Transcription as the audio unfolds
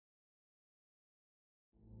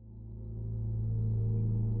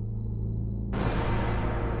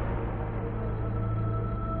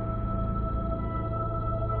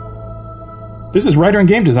This is writer and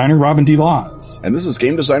game designer Robin D. Laws. And this is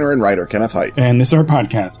game designer and writer Kenneth Hite. And this is our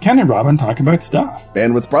podcast, Ken and Robin Talk About Stuff.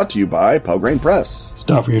 Bandwidth brought to you by Pelgrane Press.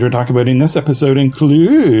 Stuff we're here to talk about in this episode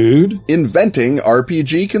include... Inventing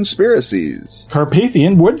RPG conspiracies.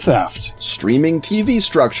 Carpathian wood theft. Streaming TV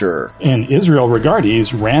structure. And Israel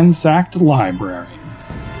Regardie's ransacked library.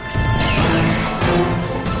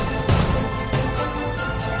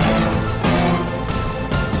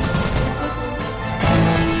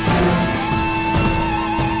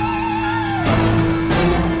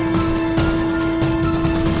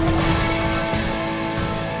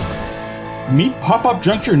 Meet pop-up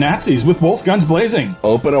juncture Nazis with both guns blazing.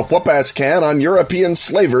 Open a whoop-ass can on European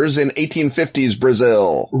slavers in 1850s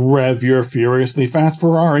Brazil. Rev your furiously fast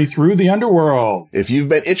Ferrari through the underworld. If you've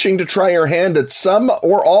been itching to try your hand at some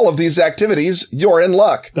or all of these activities, you're in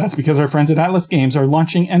luck. That's because our friends at Atlas Games are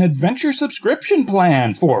launching an adventure subscription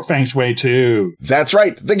plan for Feng Shui 2. That's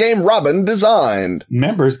right, the game Robin designed.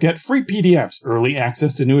 Members get free PDFs, early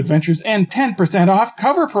access to new adventures, and 10% off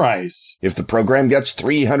cover price. If the program gets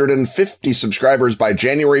 350 subscribers by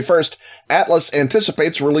January 1st, Atlas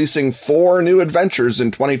anticipates releasing 4 new adventures in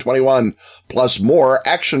 2021, plus more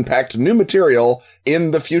action-packed new material in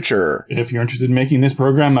the future. If you're interested in making this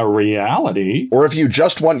program a reality, or if you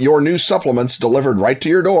just want your new supplements delivered right to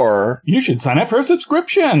your door, you should sign up for a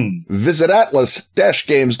subscription. Visit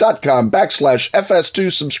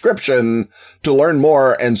atlas-games.com/FS2 subscription to learn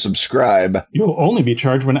more and subscribe. You'll only be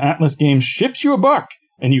charged when Atlas Games ships you a book,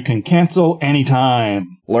 and you can cancel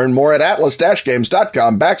anytime. Learn more at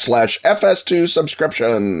atlas-games.com/FS2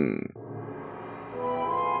 subscription.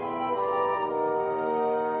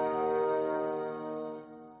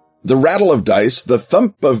 The rattle of dice, the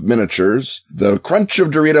thump of miniatures, the crunch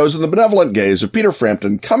of Doritos, and the benevolent gaze of Peter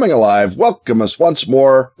Frampton coming alive welcome us once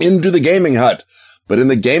more into the gaming hut. But in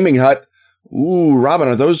the gaming hut, ooh, Robin,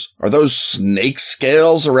 are those snake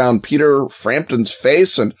scales around Peter Frampton's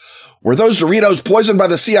face? And were those Doritos poisoned by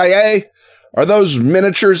the CIA? Are those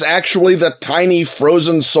miniatures actually the tiny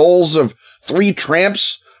frozen souls of 3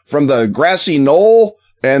 tramps from the grassy knoll?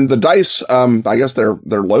 And the dice, I guess they're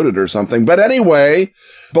loaded or something. But anyway,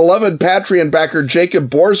 beloved Patreon backer Jacob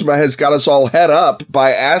Boersma has got us all head up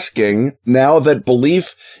by asking, now that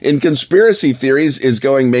belief in conspiracy theories is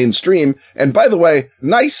going mainstream, and by the way,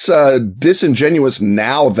 nice disingenuous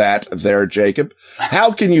now that there, Jacob,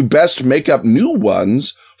 how can you best make up new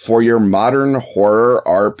ones for your modern horror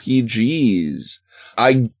RPGs?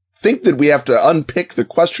 I think that we have to unpick the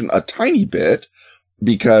question a tiny bit,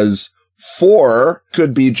 because 4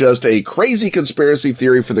 could be just a crazy conspiracy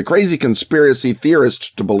theory for the crazy conspiracy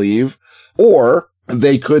theorist to believe, or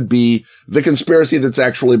they could be the conspiracy that's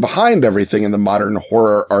actually behind everything in the modern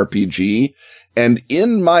horror RPG. And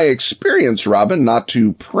in my experience, Robin, not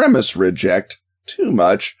to premise reject too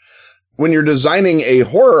much, when you're designing a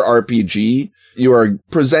horror RPG, you are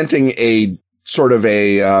presenting a sort of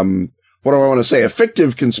a, what do I want to say, a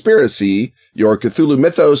fictive conspiracy, your Cthulhu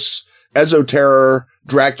mythos, Esoterror,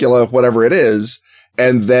 Dracula, whatever it is,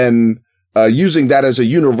 and then using that as a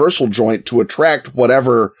universal joint to attract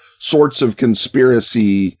whatever sorts of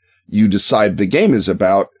conspiracy you decide the game is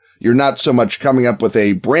about. You're not so much coming up with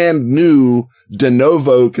a brand new de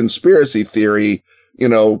novo conspiracy theory. You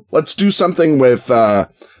know, let's do something with the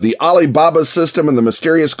Alibaba system and the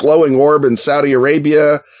mysterious glowing orb in Saudi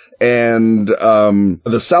Arabia and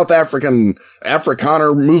the South African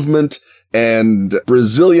Afrikaner movement and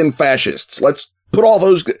Brazilian fascists. Let's put all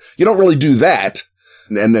those. You don't really do that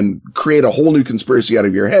and then create a whole new conspiracy out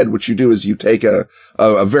of your head. What you do is you take a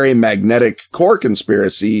very magnetic core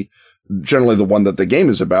conspiracy, generally the one that the game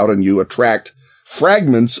is about, and you attract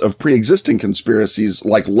fragments of pre-existing conspiracies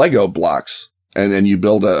like Lego blocks, and then you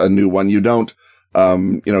build a new one. You don't,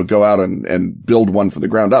 go out and build one from the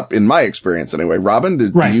ground up, in my experience anyway. Robin,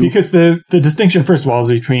 because the distinction, first of all, is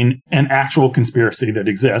between an actual conspiracy that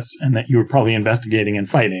exists and that you were probably investigating and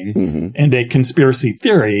fighting, and a conspiracy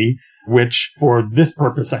theory, which for this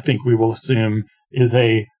purpose, I think we will assume is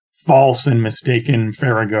a false and mistaken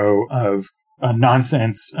farrago of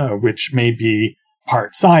nonsense, which may be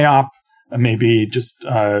part psyop, maybe just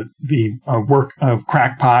the work of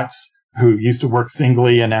crackpots who used to work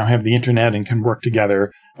singly and now have the internet and can work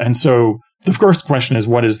together. And so the first question is,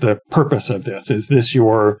 what is the purpose of this? Is this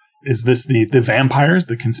the vampires,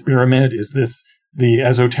 the conspiramid? Is this the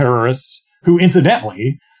esoterrorists who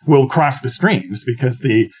incidentally will cross the streams? Because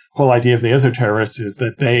the whole idea of the esoterrorists is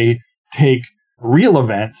that they take real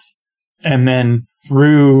events and then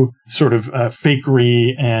through sort of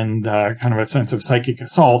fakery and kind of a sense of psychic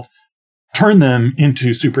assault, turn them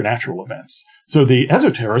into supernatural events. So the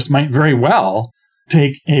esoterists might very well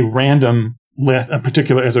take a random list, a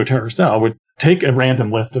particular esoteric cell would take a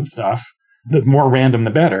random list of stuff, the more random,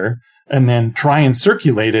 the better, and then try and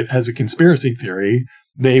circulate it as a conspiracy theory.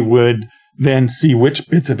 They would then see which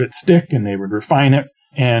bits of it stick, and they would refine it,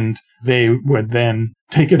 and they would then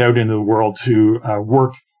take it out into the world to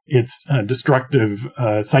work its destructive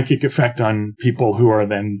psychic effect on people who are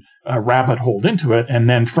then rabbit-holed into it. And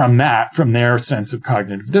then from their sense of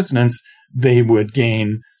cognitive dissonance, they would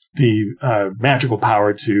gain the magical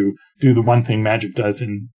power to do the one thing magic does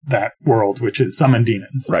in that world, which is summon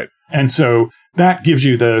demons. Right. And so that gives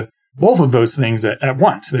you both of those things at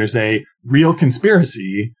once. There's a real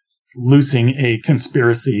conspiracy loosing a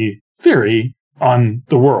conspiracy theory on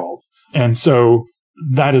the world. And so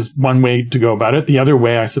that is one way to go about it. The other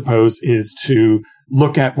way, I suppose, is to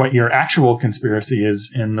look at what your actual conspiracy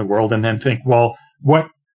is in the world and then think, well, what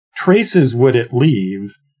traces would it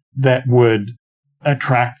leave that would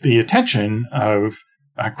attract the attention of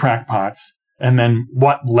crackpots? And then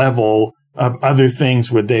what level of other things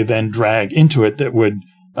would they then drag into it that would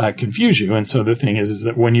confuse you? And so the thing is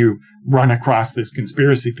that when you run across this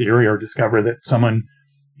conspiracy theory or discover that someone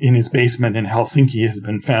in his basement in Helsinki has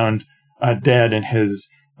been found dead and his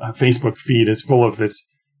Facebook feed is full of this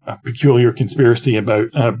peculiar conspiracy about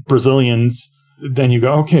Brazilians, then you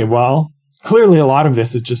go, okay, well, clearly a lot of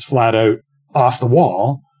this is just flat out off the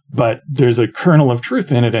wall, but there's a kernel of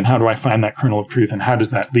truth in it. And how do I find that kernel of truth? And how does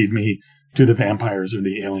that lead me to the vampires or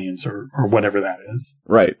the aliens or whatever that is?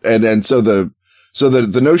 Right. And so the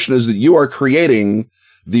notion is that you are creating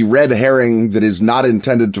the red herring that is not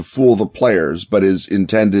intended to fool the players, but is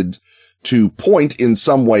intended to point in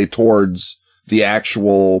some way towards the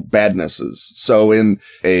actual badnesses. So in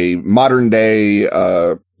a modern day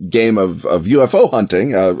game of UFO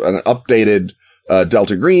hunting, an updated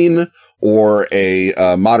Delta Green or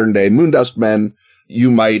a modern day Moondust Men,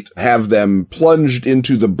 you might have them plunged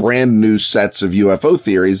into the brand new sets of UFO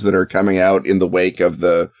theories that are coming out in the wake of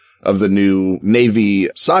the new Navy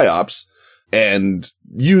PSYOPs, and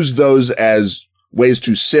use those as ways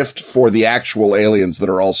to sift for the actual aliens that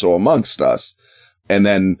are also amongst us. And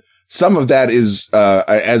then some of that is,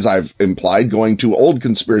 as I've implied, going to old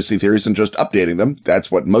conspiracy theories and just updating them.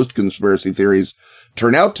 That's what most conspiracy theories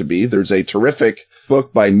turn out to be. There's a terrific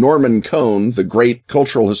book by Norman Cohn, the great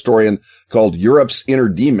cultural historian, called Europe's Inner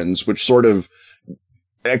Demons, which sort of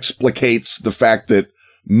explicates the fact that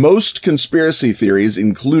most conspiracy theories,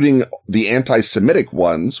 including the anti-Semitic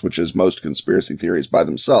ones, which is most conspiracy theories by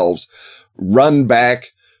themselves, run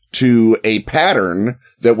back to a pattern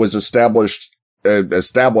that was established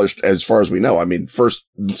as far as we know. I mean, first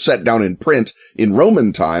set down in print in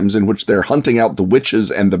Roman times, in which they're hunting out the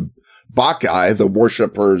witches and the Bacchae, the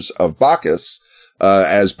worshippers of Bacchus,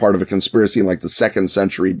 as part of a conspiracy in like the 2nd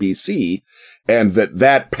century BC. And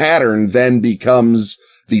that pattern then becomes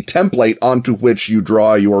the template onto which you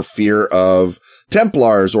draw your fear of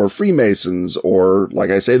Templars or Freemasons or, like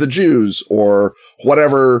I say, the Jews or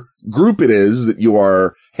whatever group it is that you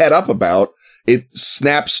are head up about. It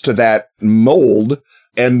snaps to that mold,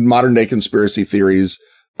 and modern day conspiracy theories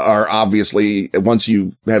are obviously, once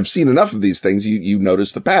you have seen enough of these things, you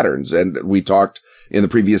notice the patterns. And we talked in the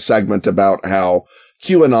previous segment about how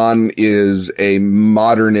QAnon is a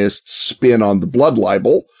modernist spin on the blood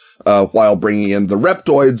libel, while bringing in the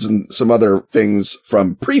reptoids and some other things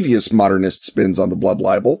from previous modernist spins on the blood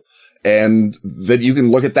libel. And that you can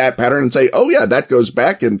look at that pattern and say, oh yeah, that goes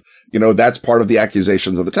back. And, that's part of the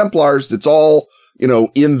accusations of the Templars. It's all,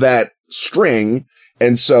 in that string.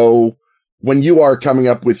 And so when you are coming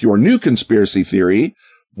up with your new conspiracy theory,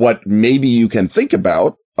 what maybe you can think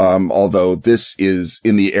about, although this is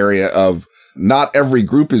in the area of not every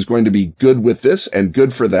group is going to be good with this and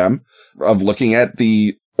good for them, of looking at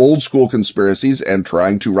the old school conspiracies and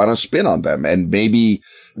trying to run a spin on them. And maybe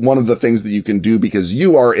one of the things that you can do, because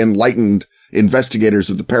you are enlightened investigators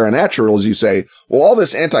of the paranatural, is you say, well, all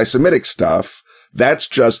this anti-Semitic stuff, that's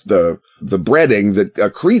just the breading that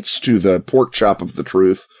accretes to the pork chop of the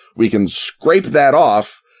truth. We can scrape that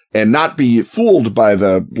off and not be fooled by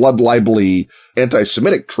the blood libel-y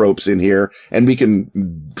anti-Semitic tropes in here. And we can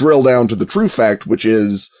drill down to the true fact, which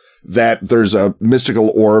is that there's a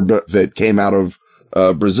mystical orb that came out of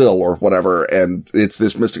Brazil or whatever. And it's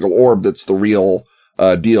this mystical orb that's the real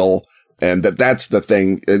deal. And that's the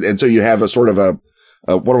thing. And so you have a sort of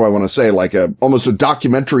what do I want to say? Like almost a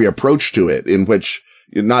documentary approach to it, in which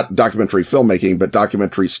not documentary filmmaking, but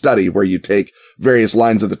documentary study, where you take various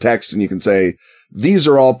lines of the text and you can say, these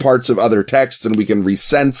are all parts of other texts, and we can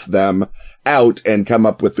resense them out and come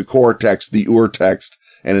up with the core text, the ur text.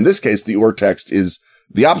 And in this case, the ur text is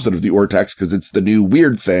the opposite of the ur text, because it's the new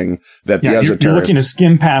weird thing that the esoterists... You're looking to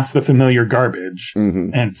skim past the familiar garbage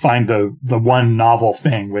and find the one novel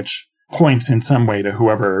thing, which points in some way to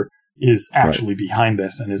whoever is actually behind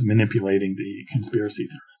this and is manipulating the conspiracy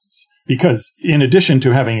theorists. Because in addition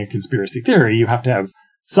to having a conspiracy theory, you have to have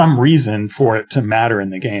some reason for it to matter in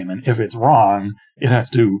the game. And if it's wrong, it has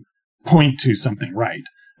to point to something right.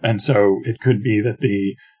 And so it could be that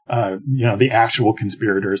the actual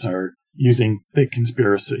conspirators are using the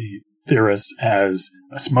conspiracy theorists as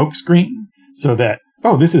a smokescreen so that,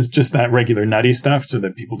 oh, this is just that regular nutty stuff so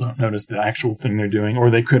that people don't notice the actual thing they're doing. Or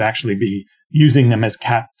they could actually be using them as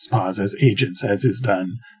cat's paws, as agents, as is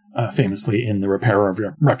done famously in The Repair of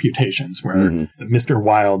Reputations, where Mr.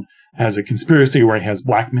 Wilde has a conspiracy where he has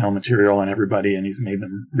blackmail material on everybody and he's made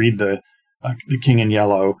them read the King in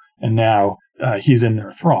Yellow, and now he's in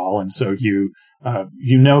their thrall. And so you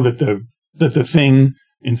know that the thing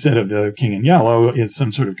instead of the King in Yellow is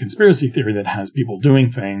some sort of conspiracy theory that has people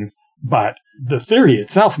doing things, but the theory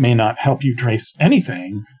itself may not help you trace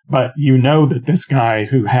anything, but you know that this guy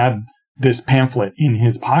who had this pamphlet in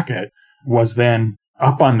his pocket was then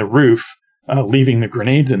up on the roof, leaving the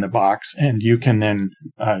grenades in the box, and you can then,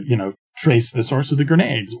 trace the source of the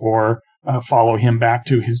grenades, or follow him back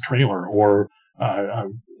to his trailer, or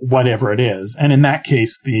whatever it is. And in that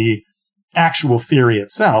case, the actual theory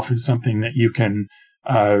itself is something that you can,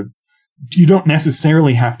 you don't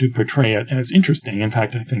necessarily have to portray it as interesting. In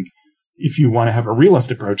fact, I think if you want to have a realist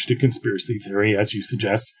approach to conspiracy theory, as you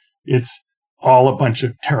suggest, it's all a bunch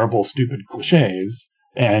of terrible, stupid cliches.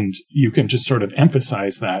 And you can just sort of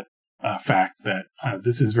emphasize that fact that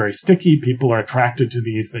this is very sticky. People are attracted to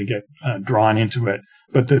these. They get drawn into it.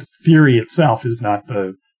 But the theory itself is not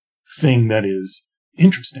the thing that is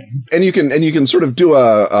interesting. And you can sort of do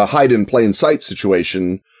a hide in plain sight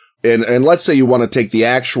situation. And let's say you want to take the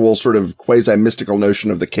actual sort of quasi-mystical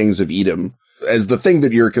notion of the Kings of Edom as the thing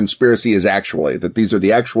that your conspiracy is actually, that these are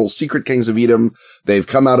the actual secret Kings of Edom. They've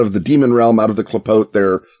come out of the demon realm, out of the Klapote.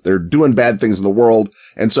 They're doing bad things in the world.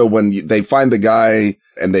 And so when they find the guy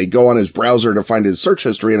and they go on his browser to find his search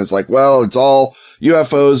history, and it's like, well, it's all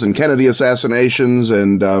UFOs and Kennedy assassinations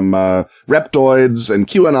and reptoids and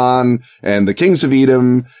QAnon and the Kings of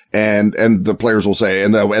Edom, and the players will say,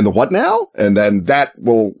 and the what now? And then that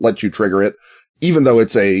will let you trigger it, even though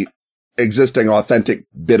it's a existing authentic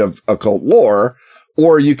bit of occult lore.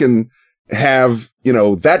 Or you can have,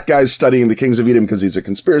 that guy's studying the Kings of Edom because he's a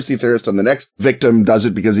conspiracy theorist, and the next victim does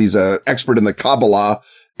it because he's an expert in the Kabbalah,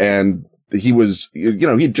 and he was,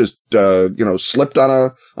 he'd just, slipped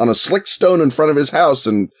on a slick stone in front of his house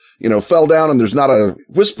and, fell down, and there's not a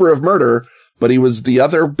whisper of murder, but he was the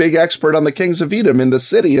other big expert on the Kings of Edom in the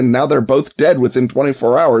city, and now they're both dead within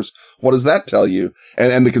 24 hours. What does that tell you?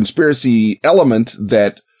 And the conspiracy element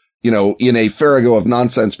that, in a farrago of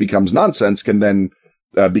nonsense becomes nonsense can then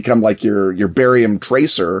become like your barium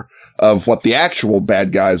tracer of what the actual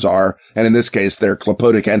bad guys are. And in this case, they're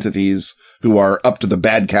Klapotic entities who are up to the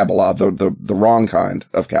bad Kabbalah, the wrong kind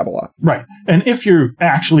of Kabbalah. Right. And if you're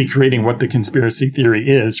actually creating what the conspiracy theory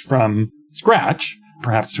is from scratch,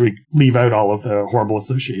 perhaps we leave out all of the horrible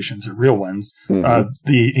associations or real ones.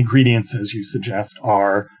 The ingredients, as you suggest,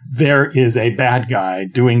 are there is a bad guy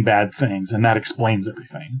doing bad things, and that explains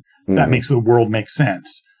everything. That makes the world make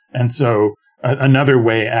sense. And so another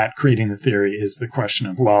way at creating the theory is the question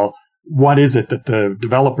of, well, what is it that the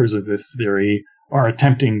developers of this theory are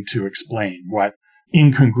attempting to explain? What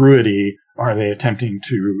incongruity are they attempting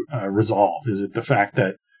to resolve? Is it the fact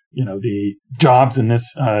that, the jobs in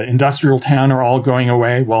this industrial town are all going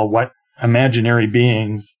away? Well, what imaginary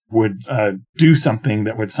beings would do something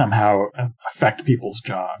that would somehow affect people's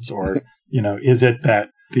jobs? Or, is it that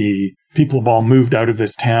the people have all moved out of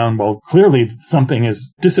this town? Well, clearly something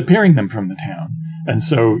is disappearing them from the town. And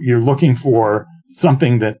so you're looking for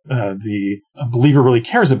something that the believer really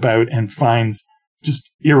cares about and finds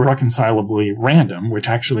just irreconcilably random, which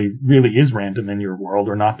actually really is random in your world,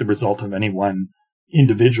 or not the result of any one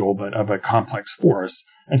individual, but of a complex force.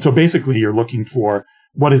 And so basically you're looking for,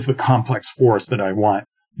 what is the complex force that I want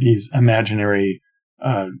these imaginary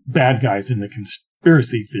bad guys in the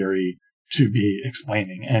conspiracy theory to be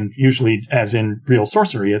explaining? And usually, as in real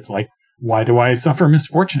sorcery, it's like, why do I suffer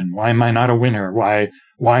misfortune? Why am I not a winner? Why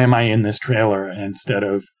am I in this trailer instead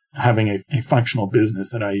of having a functional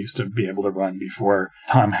business that I used to be able to run before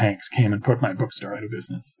Tom Hanks came and put my bookstore out of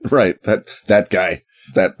business? Right. That guy,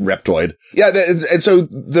 that reptoid. Yeah. And so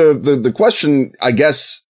the question, I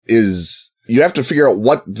guess, is you have to figure out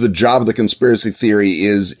what the job of the conspiracy theory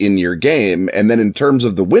is in your game. And then in terms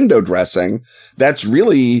of the window dressing, that's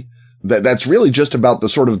really just about the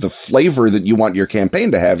sort of the flavor that you want your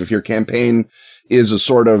campaign to have. If your campaign is a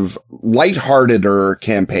sort of lighthearted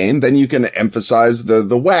campaign, then you can emphasize the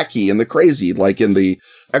wacky and the crazy, like in the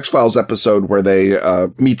X-Files episode where they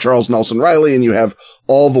meet Charles Nelson Riley and you have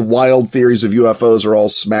all the wild theories of UFOs are all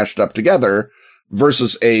smashed up together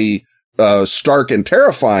versus a stark and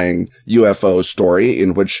terrifying UFO story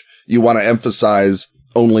in which you want to emphasize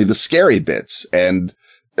only the scary bits. And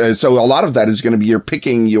so a lot of that is going to be you're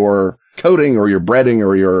picking your coating or your breading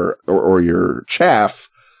or your chaff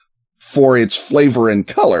for its flavor and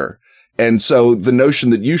color. And so the notion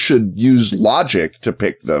that you should use logic to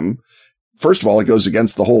pick them, first of all, it goes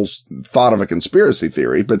against the whole thought of a conspiracy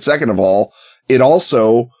theory. But second of all, it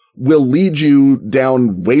also will lead you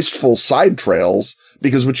down wasteful side trails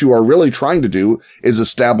because what you are really trying to do is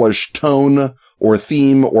establish tone or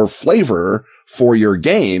theme or flavor for your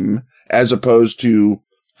game, as opposed to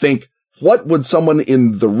think, what would someone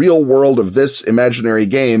in the real world of this imaginary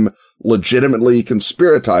game legitimately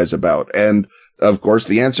conspiratize about? And of course,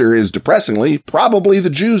 the answer is depressingly, probably the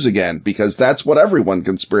Jews again, because that's what everyone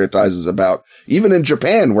conspiratizes about. Even in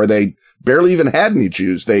Japan, where they barely even had any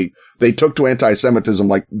Jews, they took to anti-Semitism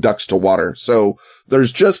like ducks to water. So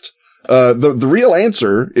there's just, the real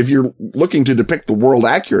answer, if you're looking to depict the world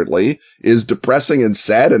accurately, is depressing and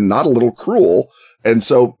sad and not a little cruel. And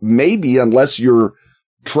so maybe unless you're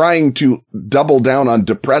trying to double down on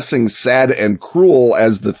depressing, sad, and cruel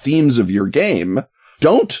as the themes of your game,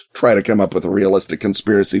 don't try to come up with a realistic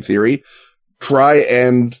conspiracy theory. Try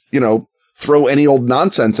and, throw any old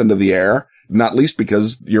nonsense into the air, not least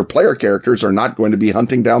because your player characters are not going to be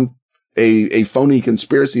hunting down a phony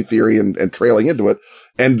conspiracy theory and trailing into it.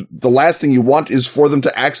 And the last thing you want is for them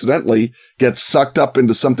to accidentally get sucked up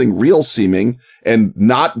into something real seeming and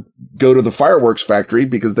not go to the fireworks factory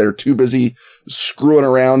because they're too busy screwing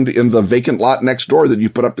around in the vacant lot next door that you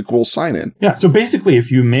put up the cool sign in. Yeah. So basically,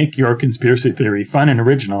 if you make your conspiracy theory fun and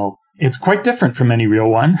original, it's quite different from any real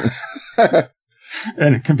one.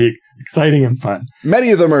 And it can be exciting and fun.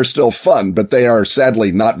 Many of them are still fun, but they are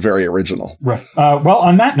sadly not very original. Right. Well,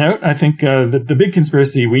 on that note, I think the big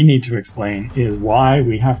conspiracy we need to explain is why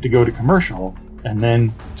we have to go to commercial and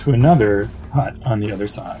then to another hut on the other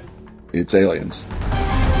side. It's aliens.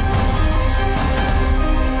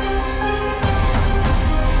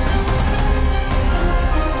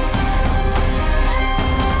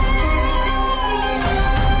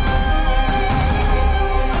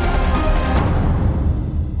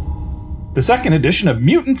 The second edition of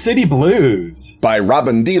Mutant City Blues by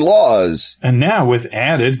Robin D. Laws, and now with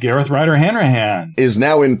added Gareth Ryder Hanrahan, is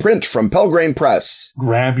now in print from Pelgrane Press.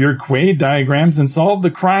 Grab your Quaid diagrams and solve the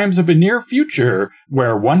crimes of a near future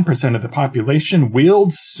where 1% of the population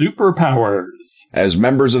wields superpowers. As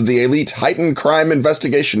members of the elite Heightened Crime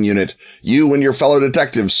Investigation Unit, you and your fellow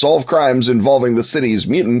detectives solve crimes involving the city's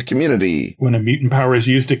mutant community. When a mutant power is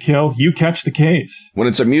used to kill, you catch the case. When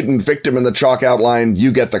it's a mutant victim in the chalk outline,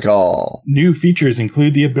 you get the call. New features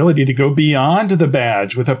include the ability to go beyond the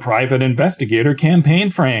badge with a private investigator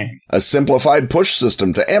campaign frame, a simplified push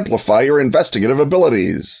system to amplify your investigative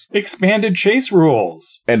abilities, expanded chase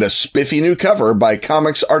rules, and a spiffy new cover by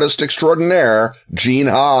comics artist extraordinaire Gene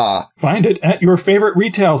Ha. Find it at your favorite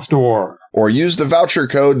retail store. Or use the voucher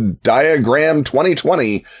code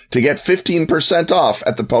DIAGRAM2020 to get 15% off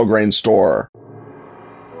at the Pelgrane store.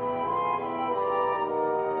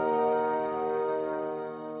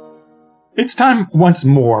 It's time once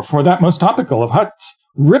more for that most topical of huts,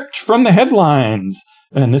 ripped from the headlines.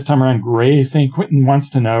 And this time around, Gray St. Quentin wants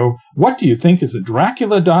to know, what do you think is the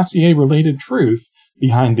Dracula dossier-related truth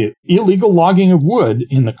behind the illegal logging of wood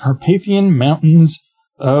in the Carpathian Mountains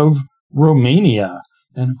of Romania?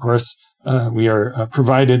 And of course, we are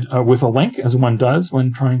provided with a link, as one does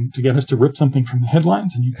when trying to get us to rip something from the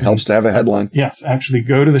headlines. And you can, helps to have a headline. Yes, actually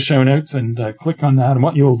go to the show notes and click on that. And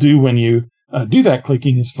what you will do when you do that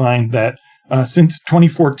clicking is find that since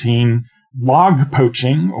 2014, log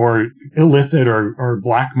poaching or illicit or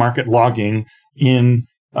black market logging in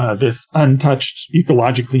this untouched,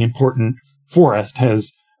 ecologically important forest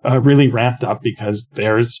has really ramped up because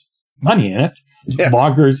there's money in it. Yeah.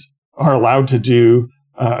 Loggers are allowed to do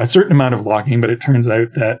a certain amount of logging, but it turns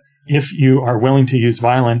out that if you are willing to use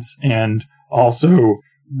violence and also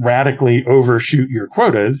radically overshoot your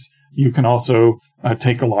quotas, you can also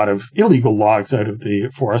take a lot of illegal logs out of the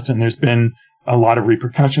forest. And there's been a lot of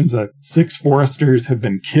repercussions. 6 foresters have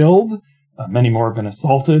been killed. Many more have been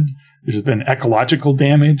assaulted. There's been ecological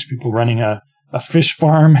damage. People running a fish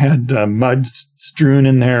farm had mud strewn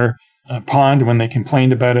in their pond. When they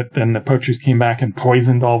complained about it, then the poachers came back and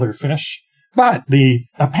poisoned all their fish. But the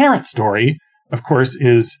apparent story, of course,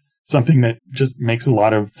 is something that just makes a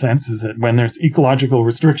lot of sense, is that when there's ecological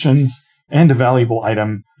restrictions and a valuable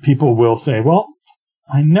item, people will say, well,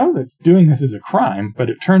 I know that doing this is a crime, but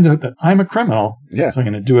it turns out that I'm a criminal. Yeah. So I'm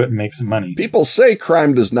going to do it and make some money. People say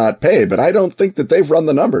crime does not pay, but I don't think that they've run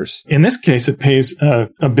the numbers. In this case, it pays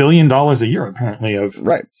 $1 billion a year, apparently, of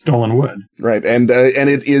stolen wood. Right. And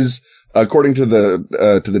it is, according to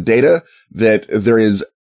the data, that there is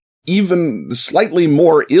even slightly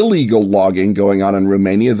more illegal logging going on in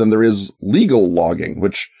Romania than there is legal logging,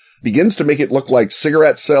 which begins to make it look like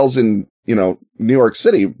cigarette sales in, New York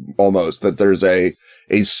City almost, that there's a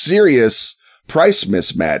serious price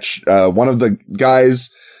mismatch. One of the guys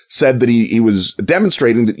said that he was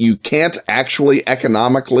demonstrating that you can't actually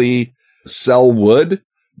economically sell wood,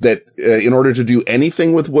 that in order to do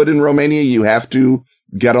anything with wood in Romania, you have to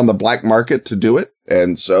get on the black market to do it.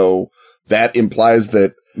 And so that implies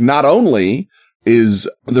that not only is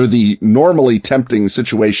there the normally tempting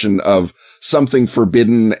situation of something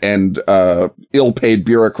forbidden and ill-paid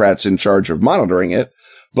bureaucrats in charge of monitoring it,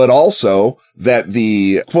 but also that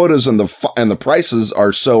the quotas and the prices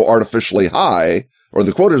are so artificially high, or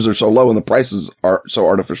the quotas are so low and the prices are so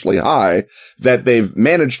artificially high, that they've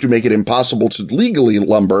managed to make it impossible to legally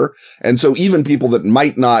lumber. And so even people that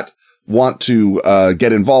might not want to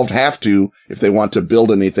get involved have to, if they want to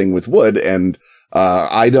build anything with wood. And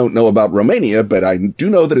I don't know about Romania, but I do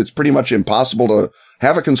know that it's pretty much impossible to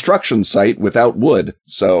have a construction site without wood.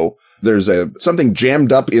 So there's something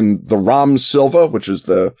jammed up in the Ram Silva, which is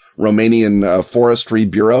the Romanian Forestry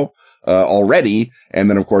Bureau, already. And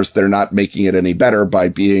then, of course, they're not making it any better by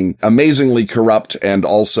being amazingly corrupt and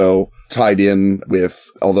also tied in with,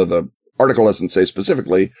 although the article doesn't say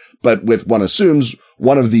specifically, but with, one assumes,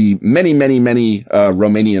 one of the many, many, many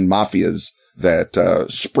Romanian mafias that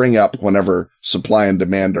spring up whenever supply and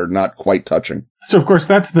demand are not quite touching. So, of course,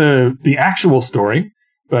 that's the actual story,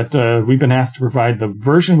 but we've been asked to provide the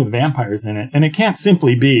version with vampires in it, and it can't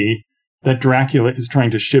simply be that Dracula is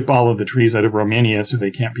trying to ship all of the trees out of Romania so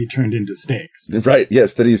they can't be turned into stakes. Right,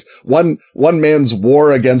 yes, that he's one man's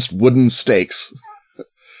war against wooden stakes.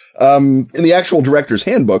 In the actual director's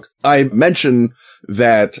handbook, I mention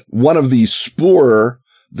that one of the spoor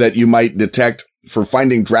that you might detect for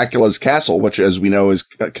finding Dracula's castle, which, as we know, is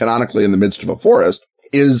canonically in the midst of a forest,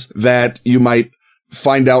 is that you might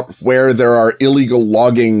find out where there are illegal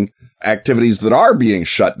logging activities that are being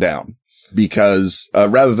shut down. Because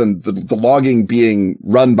rather than the logging being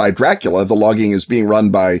run by Dracula, the logging is being run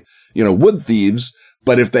by, wood thieves.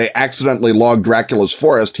 But if they accidentally log Dracula's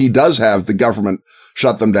forest, he does have the government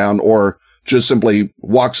shut them down, or just simply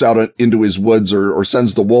walks out into his woods or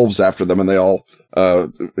sends the wolves after them, and they all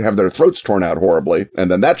have their throats torn out horribly, and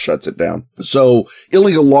then that shuts it down. So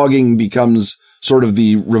illegal logging becomes sort of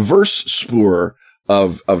the reverse spoor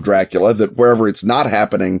of Dracula, that wherever it's not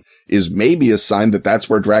happening is maybe a sign that that's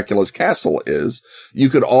where Dracula's castle is. You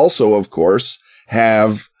could also, of course,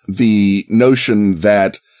 have the notion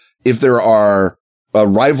that if there are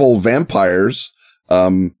rival vampires,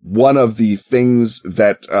 one of the things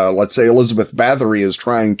that, let's say Elizabeth Bathory is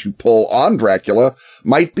trying to pull on Dracula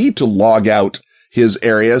might be to log out his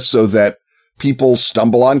area so that people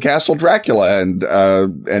stumble on Castle Dracula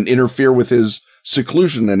and interfere with his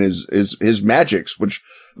seclusion and his magics, which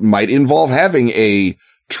might involve having a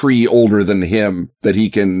tree older than him that he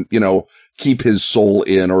can, keep his soul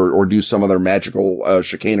in or do some other magical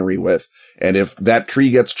chicanery with. And if that tree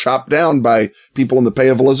gets chopped down by people in the pay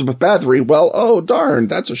of Elizabeth Bathory, well, oh, darn,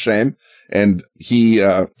 that's a shame. And he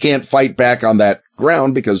can't fight back on that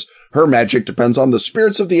ground because her magic depends on the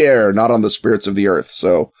spirits of the air, not on the spirits of the earth.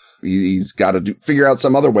 So he's got to figure out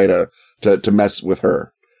some other way to mess with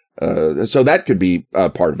her. So that could be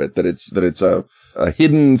part of it, that it's a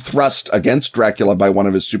hidden thrust against Dracula by one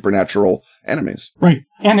of his supernatural enemies. Right.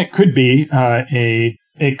 And it could be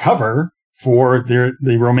a cover for the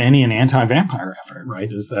Romanian anti-vampire effort, right?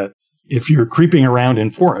 Is that if you're creeping around in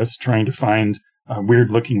forests trying to find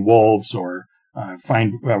weird-looking wolves or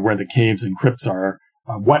find where the caves and crypts are,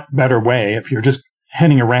 what better way, if you're just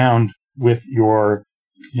heading around with your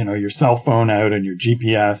cell phone out and your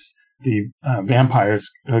GPS, the vampires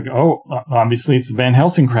go, oh, obviously it's the Van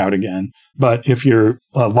Helsing crowd again. But if you're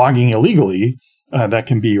logging illegally, that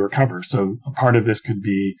can be your cover. So a part of this could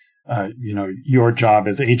be, your job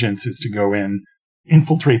as agents is to go in,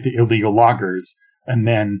 infiltrate the illegal loggers, and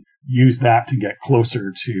then use that to get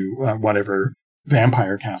closer to whatever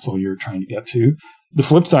vampire castle you're trying to get to. The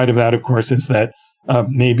flip side of that, of course, is that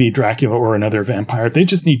maybe Dracula or another vampire, they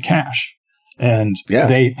just need cash. And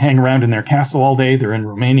they hang around in their castle all day. They're in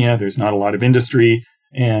Romania. There's not a lot of industry.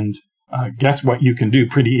 And guess what you can do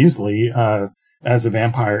pretty easily as a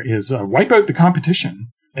vampire is wipe out the competition.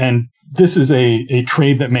 And this is a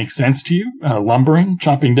trade that makes sense to you. Lumbering,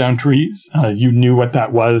 chopping down trees. You knew what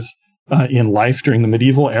that was in life during the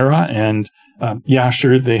medieval era. And yeah,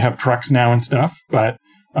 sure, they have trucks now and stuff, but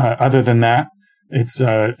other than that, it's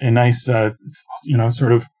a nice,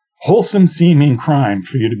 sort of wholesome seeming crime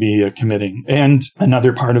for you to be committing. And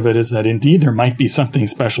another part of it is that indeed there might be something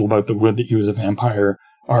special about the wood that you as a vampire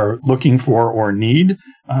are looking for or need.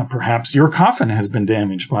 Perhaps your coffin has been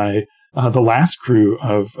damaged by the last crew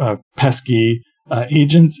of pesky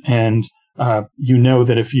agents, and you know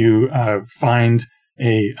that if you find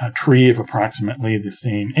a tree of approximately the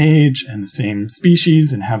same age and the same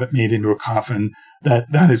species and have it made into a coffin,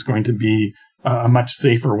 that is going to be a much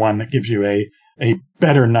safer one that gives you a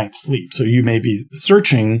better night's sleep. So you may be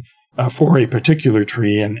searching for a particular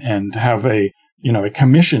tree and have a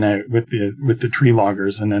commission out with the tree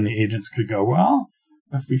loggers, and then the agents could go, well,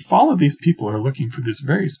 if we follow these people who are looking for this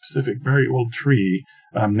very specific, very old tree,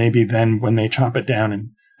 maybe then when they chop it down and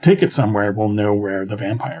take it somewhere, we'll know where the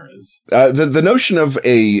vampire is. The notion of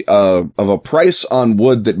a price on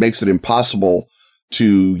wood that makes it impossible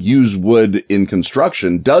to use wood in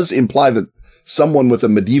construction does imply that someone with a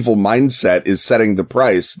medieval mindset is setting the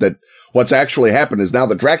price. That what's actually happened is now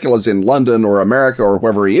that Dracula's in London or America or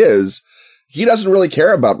wherever he is, he doesn't really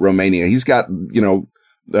care about Romania. He's got,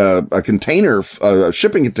 a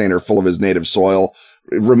shipping container full of his native soil.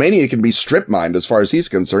 Romania can be strip mined as far as he's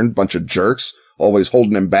concerned. Bunch of jerks always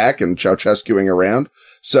holding him back and Ceausescuing around.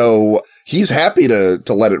 So he's happy to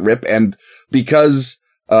let it rip. And because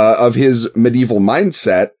of his medieval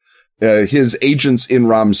mindset, his agents in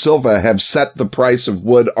Ram Silva have set the price of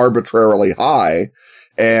wood arbitrarily high.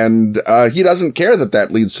 And he doesn't care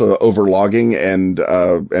that leads to overlogging and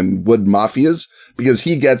wood mafias, because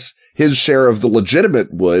he gets his share of the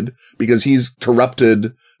legitimate wood because he's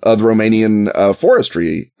corrupted the Romanian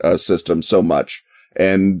forestry system so much.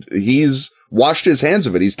 And he's washed his hands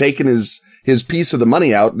of it. He's taken his piece of the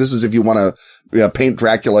money out. This is if you want to paint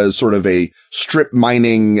Dracula as sort of a strip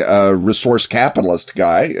mining resource capitalist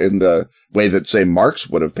guy in the way that, say, Marx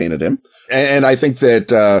would have painted him. And I think that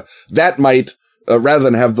that might, rather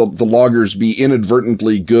than have the loggers be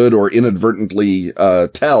inadvertently good or inadvertently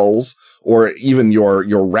tells, or even your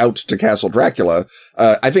route to Castle Dracula,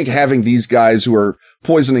 I think having these guys who are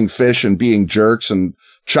poisoning fish and being jerks and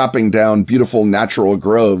chopping down beautiful natural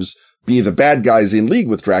groves be the bad guys in league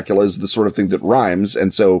with Dracula is the sort of thing that rhymes.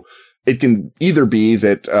 And so it can either be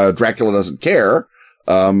that Dracula doesn't care,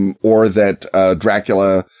 or that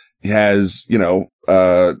Dracula has,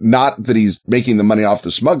 not that he's making the money off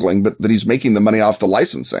the smuggling, but that he's making the money off the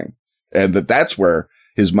licensing, and that's where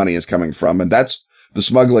his money is coming from. And the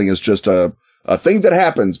smuggling is just a thing that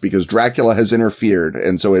happens because Dracula has interfered.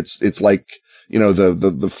 And so it's like,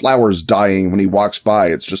 the flowers dying when he walks by.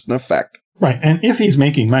 It's just an effect. Right. And if he's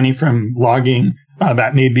making money from logging,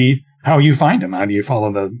 that may be how you find him. How do you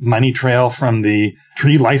follow the money trail from the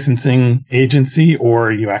tree licensing agency,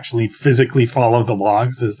 or you actually physically follow the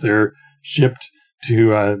logs as they're shipped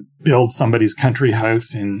to build somebody's country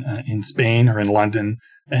house in Spain or in London,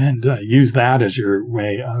 and use that as your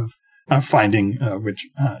way of finding which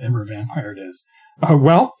ever vampire it is.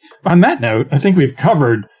 Well, on that note, I think we've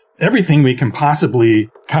covered everything we can possibly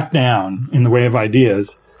cut down in the way of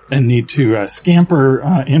ideas and need to scamper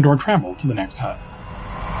and/or travel to the next hut.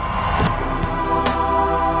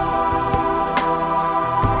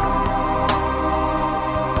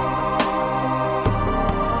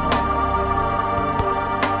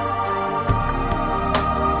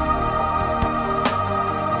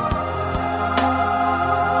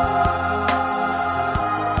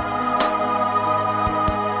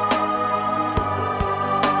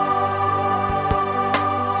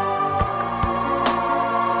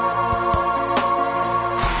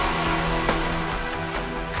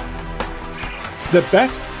 The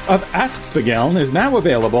best of Askfageln is now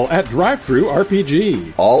available at Drive-Thru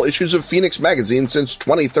RPG. All issues of Phoenix Magazine since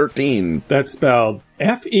 2013. That's spelled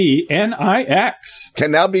F-E-N-I-X.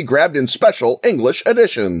 Can now be grabbed in special English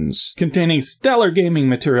editions. Containing stellar gaming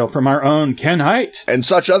material from our own Ken Hite. And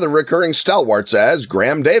such other recurring stalwarts as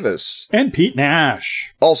Graham Davis. And Pete Nash.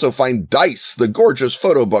 Also find Dice, the gorgeous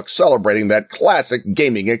photo book celebrating that classic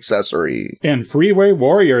gaming accessory. And Freeway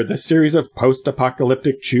Warrior, the series of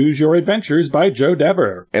post-apocalyptic choose-your-adventures by Joe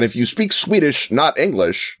Dever. And if you speak Swedish, not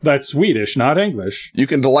English... That's Swedish, not English. You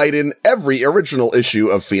can delight in every original issue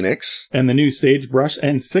of Phoenix. And the new Sagebrush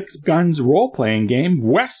and Six Guns role-playing game,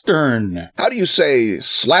 Western. How do you say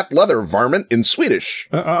slap leather varmint in Swedish?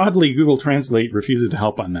 Oddly, Google Translate refuses to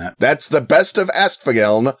help on that. That's the best of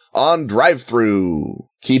Askfageln on Drive-Thru.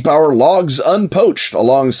 Keep our logs unpoached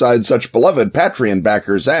alongside such beloved Patreon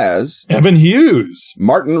backers as Evan Hughes,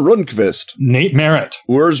 Martin Rundqvist, Nate Merritt,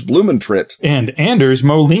 Urs Blumentritt, and Anders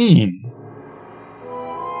Moline.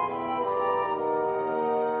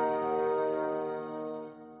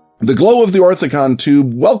 The glow of the Orthicon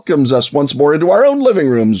tube welcomes us once more into our own living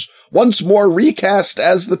rooms, once more recast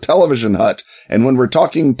as the Television Hut. And when we're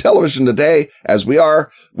talking television today, as we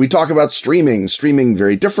are, we talk about streaming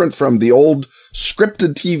very different from the old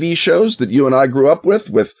scripted TV shows that you and I grew up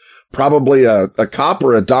with probably a cop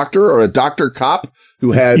or a doctor cop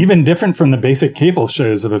who had... It's even different from the basic cable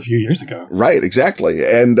shows of a few years ago. Right, exactly.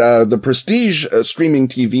 And the prestige streaming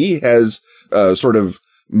TV has sort of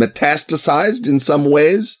metastasized in some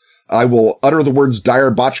ways. I will utter the words dire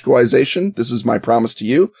botchkoization. This is my promise to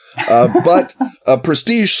you. But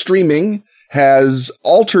prestige streaming has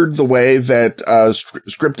altered the way that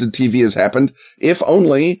scripted TV has happened, if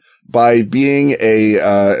only by being a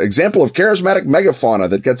example of charismatic megafauna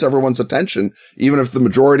that gets everyone's attention, even if the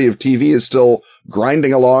majority of TV is still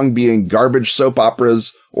grinding along being garbage soap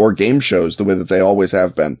operas or game shows the way that they always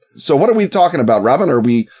have been. So what are we talking about, Robin? Are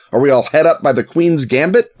we all head up by the Queen's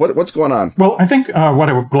Gambit? What's going on? Well, I think what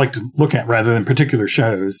I would like to look at rather than particular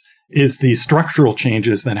shows is the structural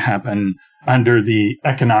changes that happen under the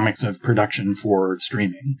economics of production for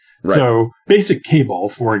streaming. Right. So basic cable,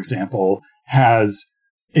 for example, has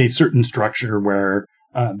a certain structure where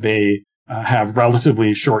they have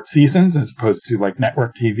relatively short seasons as opposed to like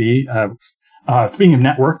network TV. Speaking of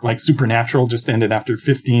network, like Supernatural just ended after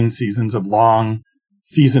 15 seasons of long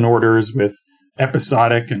season orders with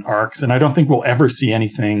episodic and arcs. And I don't think we'll ever see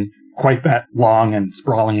anything quite that long and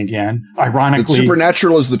sprawling again. Ironically,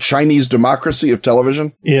 Supernatural is the Chinese democracy of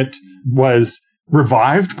television. It was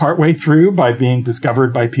revived partway through by being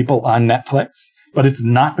discovered by people on Netflix, but it's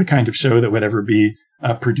not the kind of show that would ever be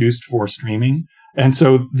produced for streaming. And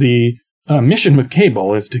so the mission with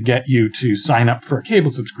cable is to get you to sign up for a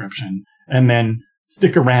cable subscription and then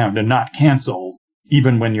stick around and not cancel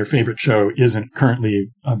even when your favorite show isn't currently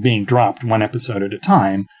being dropped one episode at a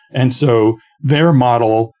time. And so their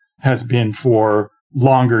model has been for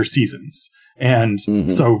longer seasons. And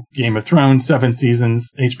so Game of Thrones, 7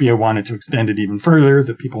 seasons, HBO wanted to extend it even further.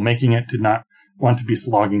 The people making it did not want to be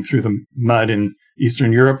slogging through the mud in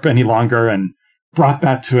Eastern Europe any longer and brought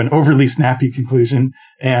that to an overly snappy conclusion.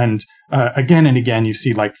 And again and again, you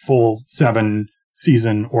see like full 7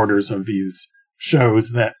 season orders of these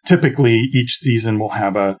shows that typically each season will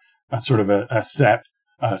have a sort of a set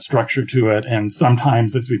structure to it. And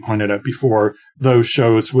sometimes, as we pointed out before, those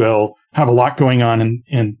shows will have a lot going on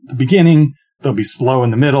in the beginning. They'll be slow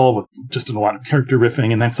in the middle with just a lot of character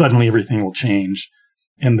riffing. And then suddenly everything will change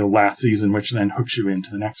in the last season, which then hooks you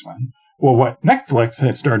into the next one. Well, what Netflix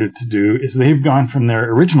has started to do is they've gone from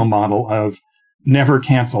their original model of never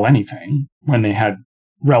cancel anything when they had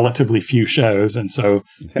relatively few shows. And so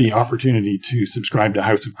the opportunity to subscribe to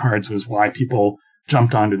House of Cards was why people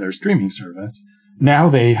jumped onto their streaming service. Now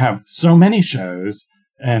they have so many shows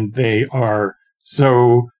and they are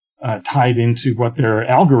so tied into what their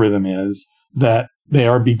algorithm is that they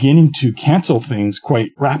are beginning to cancel things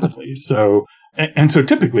quite rapidly. So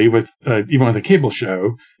typically with even with a cable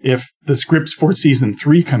show, if the scripts for season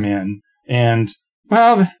 3 come in and,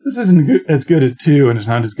 well, this isn't as good as 2 and it's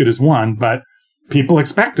not as good as 1, but people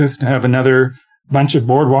expect us to have another bunch of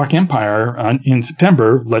Boardwalk Empire in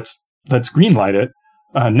September. Let's greenlight it.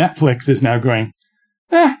 Netflix is now going,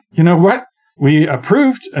 you know what? We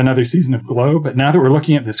approved another season of Glow, but now that we're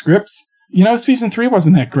looking at the scripts, season 3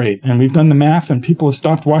 wasn't that great. And we've done the math and people have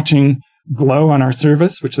stopped watching Glow on our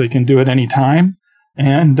service, which they can do at any time.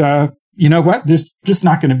 And you know what? There's just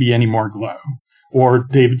not going to be any more Glow. Or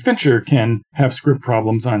David Fincher can have script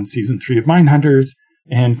problems on season 3 of Mindhunters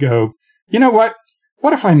and go, you know what?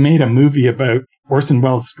 What if I made a movie about Orson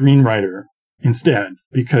Welles' screenwriter instead?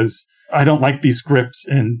 Because I don't like these scripts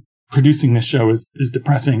and producing this show is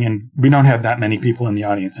depressing and we don't have that many people in the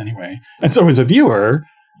audience anyway. And so as a viewer,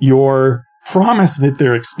 your promise that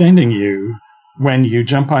they're extending you when you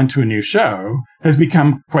jump onto a new show has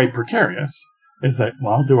become quite precarious. Is that,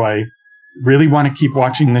 well, do I really want to keep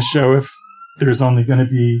watching this show if there's only going to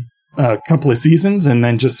be a couple of seasons and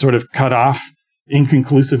then just sort of cut off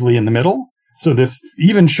inconclusively in the middle? So this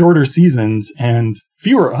even shorter seasons and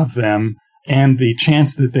fewer of them and the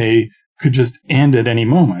chance that they could just end at any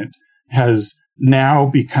moment has now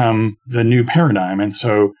become the new paradigm. And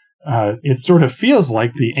so it sort of feels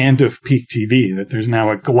like the end of peak TV, that there's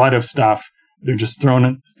now a glut of stuff. They're just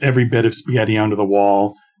throwing every bit of spaghetti onto the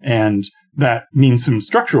wall. And that means some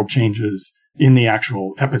structural changes in the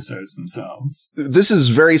actual episodes themselves. This is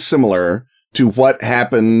very similar to what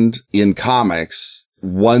happened in comics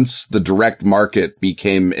once the direct market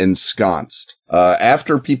became ensconced.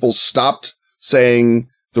 After people stopped saying,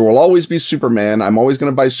 there will always be Superman, I'm always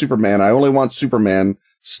going to buy Superman, I only want Superman,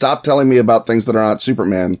 stop telling me about things that are not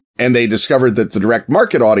Superman, And they discovered that the direct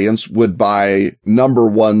market audience would buy number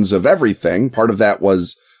ones of everything. Part of that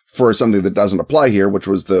was for something that doesn't apply here, which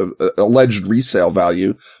was the alleged resale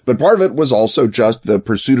value. But part of it was also just the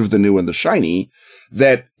pursuit of the new and the shiny,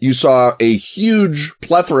 that you saw a huge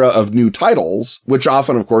plethora of new titles, which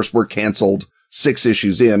often, of course, were canceled 6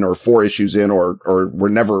 issues in or 4 issues in or were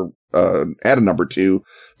never at a number 2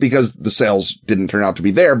 because the sales didn't turn out to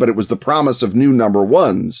be there. But it was the promise of new number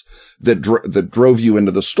ones that drove you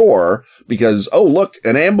into the store because, oh, look,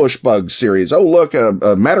 an Ambush Bug series. Oh, look,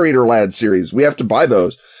 a Matter Eater Lad series. We have to buy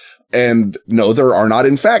those. And no, there are not,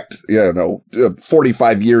 in fact,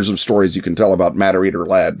 45 years of stories you can tell about Matter Eater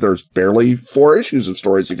Lad. There's barely 4 issues of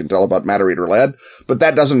stories you can tell about Matter Eater Lad, but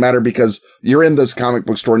that doesn't matter because you're in this comic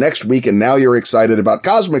book store next week and now you're excited about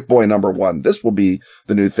Cosmic Boy #1. This will be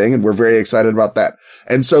the new thing and we're very excited about that.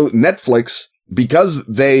 And so Netflix, because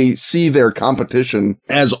they see their competition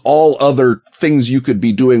as all other things you could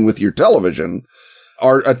be doing with your television,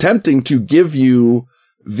 are attempting to give you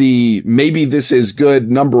the maybe this is good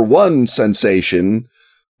 #1 sensation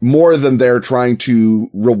more than they're trying to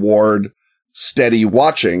reward steady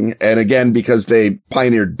watching. And again, because they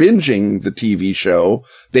pioneered binging the TV show,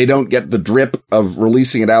 they don't get the drip of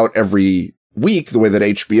releasing it out every week the way that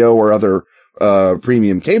HBO or other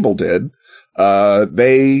premium cable did.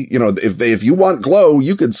 If you want Glow,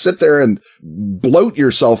 you could sit there and bloat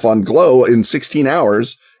yourself on Glow in 16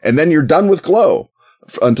 hours and then you're done with Glow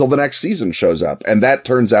until the next season shows up. And that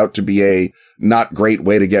turns out to be a not great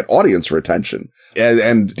way to get audience retention.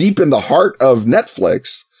 And deep in the heart of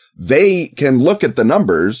Netflix, they can look at the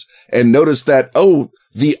numbers and notice that, oh,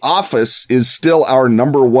 The Office is still our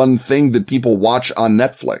 #1 thing that people watch on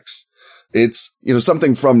Netflix. It's,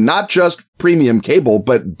 something from not just premium cable,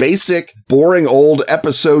 but basic, boring old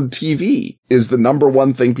episode TV is the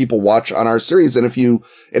 #1 thing people watch on our series. And if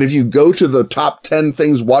you go to the top 10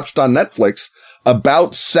 things watched on Netflix,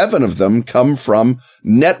 about 7 of them come from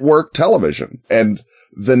network television. And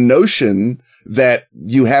the notion that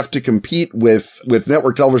you have to compete with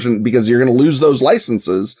network television because you're going to lose those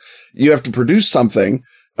licenses, you have to produce something.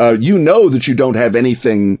 That you don't have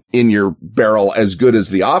anything in your barrel as good as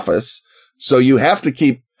The Office. So you have to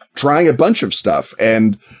keep trying a bunch of stuff.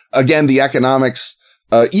 And again, the economics,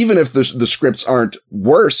 even if the scripts aren't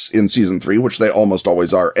worse in season 3, which they almost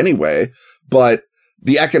always are anyway, but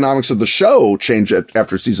the economics of the show change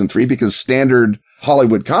after season 3 because standard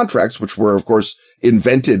Hollywood contracts, which were, of course,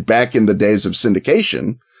 invented back in the days of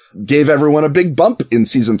syndication, gave everyone a big bump in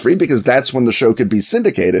season 3 because that's when the show could be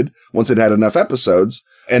syndicated once it had enough episodes.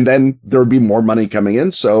 And then there would be more money coming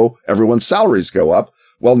in. So everyone's salaries go up.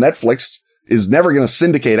 Well, Netflix is never going to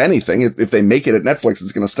syndicate anything. If they make it at Netflix,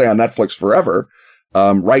 it's going to stay on Netflix forever.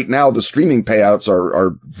 Right now, the streaming payouts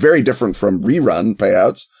are very different from rerun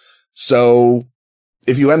payouts. So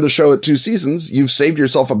if you end the show at 2 seasons, you've saved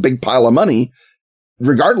yourself a big pile of money,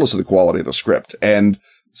 regardless of the quality of the script. And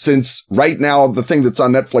since right now, the thing that's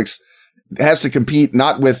on Netflix has to compete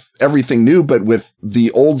not with everything new, but with the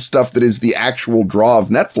old stuff that is the actual draw of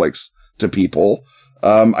Netflix to people,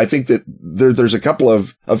 I think that there's a couple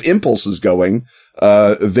of impulses going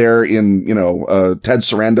there in, Ted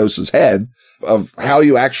Sarandos's head of how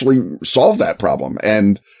you actually solve that problem.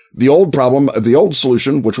 And the old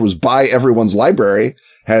solution, which was buy everyone's library,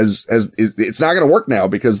 it's not going to work now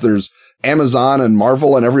because there's Amazon and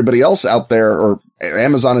Marvel and everybody else out there, or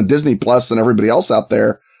Amazon and Disney Plus and everybody else out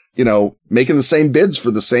there, making the same bids for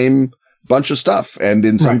the same bunch of stuff. And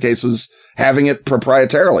in some cases, having it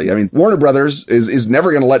proprietarily. I mean, Warner Brothers is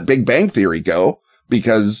never going to let Big Bang Theory go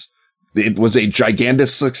because it was a gigantic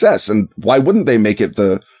success. And why wouldn't they make it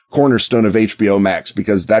the cornerstone of HBO Max?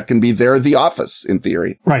 Because that can be their The Office in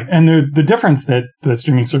theory. Right. And the difference that the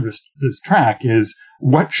streaming services track is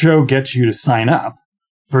what show gets you to sign up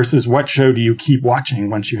versus what show do you keep watching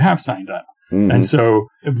once you have signed up. Mm-hmm. And so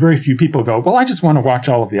very few people go, well, I just want to watch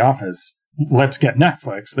all of The Office. Let's get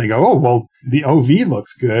Netflix. They go, oh, well, the OV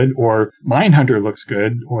looks good, or Mindhunter looks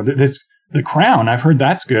good, or The Crown, I've heard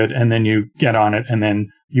that's good. And then you get on it and then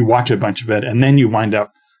you watch a bunch of it and then you wind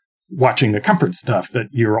up watching the comfort stuff that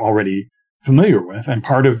you're already familiar with. And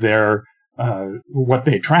part of their, what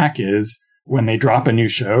they track is when they drop a new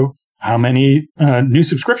show, how many new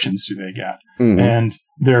subscriptions do they get? Mm-hmm. And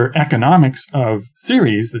their economics of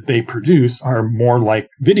series that they produce are more like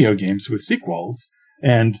video games with sequels.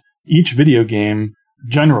 And each video game,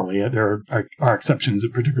 generally, there are exceptions,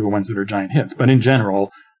 particular ones that are giant hits. But in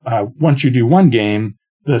general, once you do one game,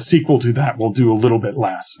 the sequel to that will do a little bit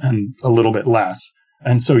less and a little bit less.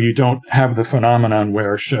 And so you don't have the phenomenon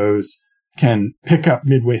where shows can pick up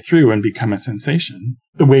midway through and become a sensation.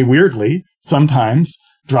 The way, weirdly, sometimes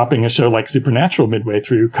dropping a show like Supernatural midway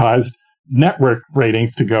through caused network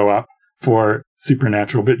ratings to go up for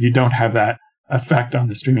Supernatural, but you don't have that effect on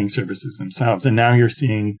the streaming services themselves. And now you're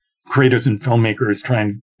seeing creators and filmmakers try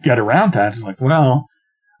and get around that. It's like, well,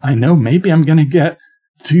 I know maybe I'm going to get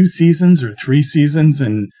 2 seasons or 3 seasons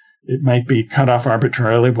and it might be cut off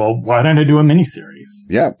arbitrarily. Well, why don't I do a miniseries?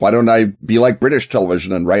 Yeah. Why don't I be like British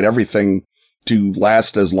television and write everything to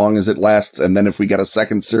last as long as it lasts? And then if we get a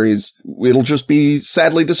second series, it'll just be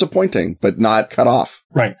sadly disappointing, but not cut off.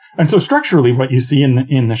 Right. And so structurally, what you see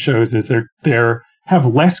in the shows is they're have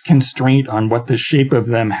less constraint on what the shape of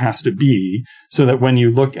them has to be, so that when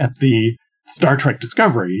you look at the Star Trek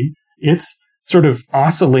Discovery, it's sort of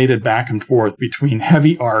oscillated back and forth between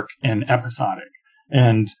heavy arc and episodic.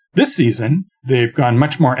 And this season, they've gone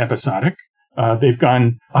much more episodic. They've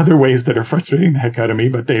gone other ways that are frustrating the heck out of me,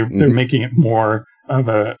 but they're making it more of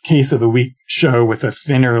a case of the week show with a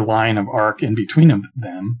thinner line of arc in between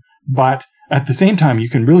them. But at the same time, you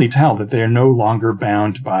can really tell that they're no longer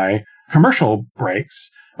bound by commercial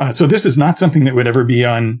breaks. So this is not something that would ever be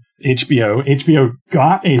on HBO. HBO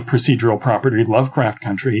got a procedural property, Lovecraft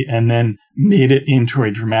Country, and then made it into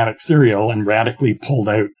a dramatic serial and radically pulled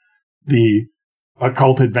out the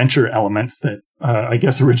occult adventure elements that I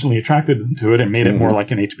guess originally attracted them to it and made it more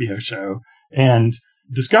like an HBO show. And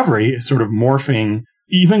Discovery is sort of morphing,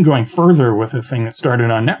 even going further with a thing that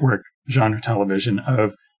started on network genre television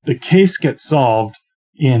of the case gets solved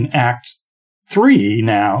in Act 3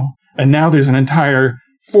 now, and now there's an entire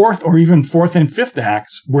 4th or even 4th and 5th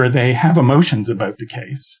acts where they have emotions about the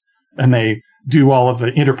case and they do all of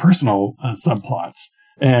the interpersonal subplots.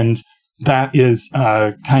 And that is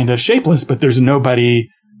kind of shapeless, but there's nobody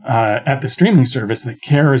at the streaming service that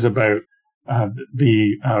cares about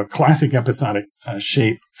the classic episodic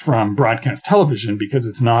shape from broadcast television, because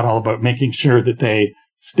it's not all about making sure that they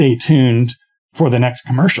stay tuned for the next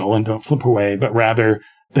commercial and don't flip away, but rather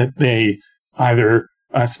that they either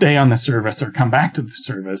stay on the service or come back to the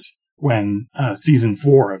service when season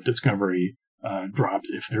 4 of Discovery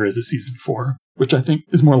drops, if there is a season 4, which I think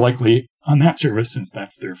is more likely on that service since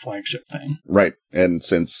that's their flagship thing. Right. And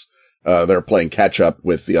since they're playing catch up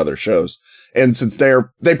with the other shows, and since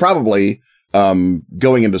they probably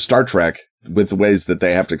going into Star Trek with the ways that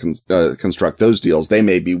they have to construct those deals, they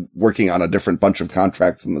may be working on a different bunch of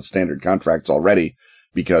contracts than the standard contracts already.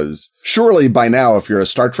 Because surely by now, if you're a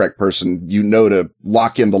Star Trek person, you know to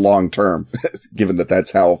lock in the long term, given that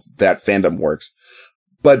that's how that fandom works.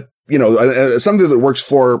 But, you know, something that works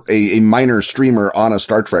for a minor streamer on a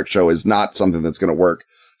Star Trek show is not something that's going to work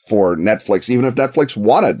for Netflix, even if Netflix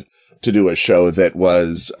wanted to do a show that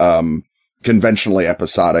was conventionally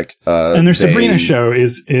episodic. And their Sabrina show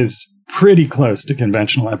is pretty close to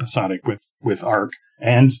conventional episodic with arc.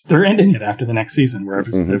 And they're ending it after the next season, where if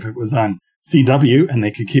it was on CW and they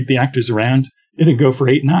could keep the actors around, it'd go for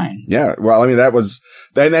 8-9. Yeah. Well, I mean,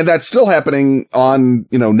 and that's still happening on,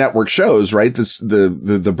 you know, network shows, right?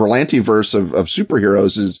 The Berlanti verse of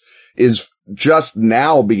superheroes is just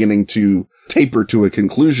now beginning to taper to a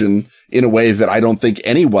conclusion in a way that I don't think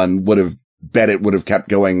anyone would have bet it would have kept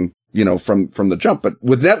going, you know, from the jump. But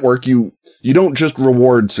with network, you don't just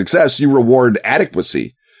reward success, you reward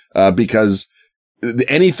adequacy, because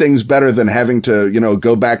anything's better than having to, you know,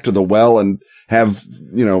 go back to the well and have,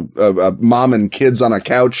 you know, a mom and kids on a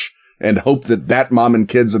couch and hope that mom and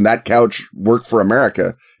kids and that couch work for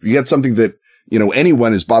America. If you get something that, you know,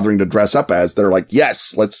 anyone is bothering to dress up as, they're like,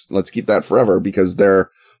 yes, let's keep that forever, because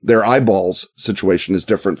their eyeballs situation is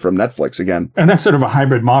different from Netflix again. And that's sort of a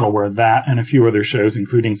hybrid model where that and a few other shows,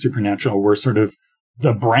 including Supernatural, were sort of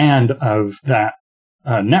the brand of that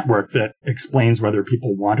network that explains whether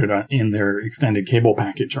people want it in their extended cable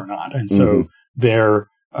package or not. And so they're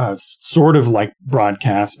sort of like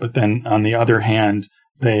broadcast, but then on the other hand,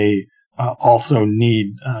 they also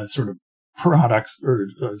need sort of products or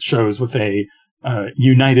shows with a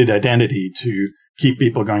united identity to keep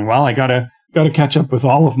people going, well, I gotta catch up with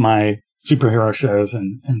all of my superhero shows,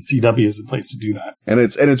 and CW is a place to do that. And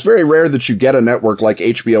it's very rare that you get a network like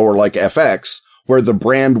HBO or like FX where the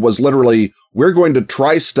brand was literally, we're going to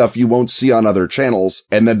try stuff you won't see on other channels,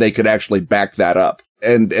 and then they could actually back that up.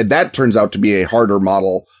 And that turns out to be a harder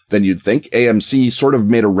model than you'd think. AMC sort of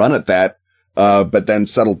made a run at that, but then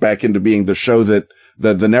settled back into being the show that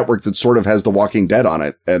the network that sort of has The Walking Dead on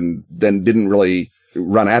it, and then didn't really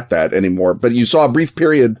run at that anymore. But you saw a brief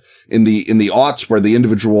period in the aughts where the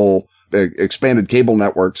individual expanded cable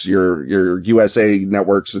networks, your USA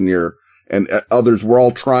networks and others were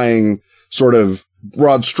all trying sort of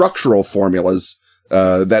broad structural formulas,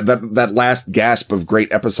 that last gasp of great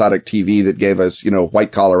episodic TV that gave us, you know,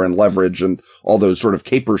 White Collar and Leverage and all those sort of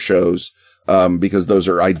caper shows. because those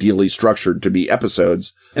are ideally structured to be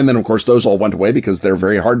episodes. And then, of course, those all went away because they're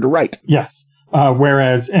very hard to write. Yes.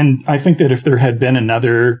 Whereas, and I think that if there had been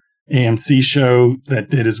another AMC show that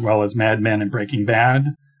did as well as Mad Men and Breaking Bad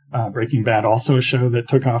also a show that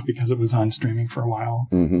took off because it was on streaming for a while,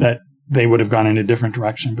 that they would have gone in a different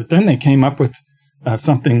direction. But then they came up with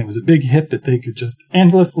something that was a big hit that they could just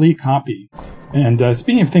endlessly copy. And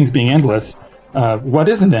speaking of things being endless, what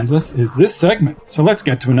isn't endless is this segment. So let's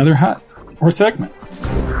get to another hut or segment.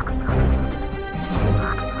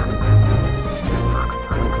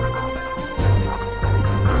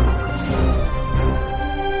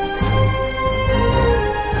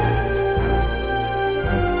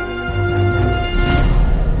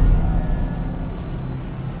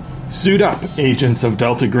 Suit up, agents of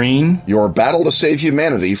Delta Green. Your battle to save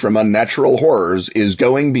humanity from unnatural horrors is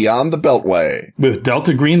going beyond the Beltway. With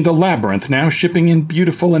Delta Green The Labyrinth now shipping in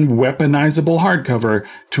beautiful and weaponizable hardcover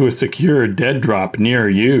to a secure dead drop near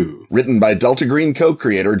you. Written by Delta Green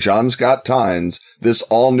co-creator John Scott Tynes, this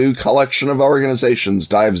all-new collection of organizations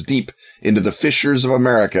dives deep into the fissures of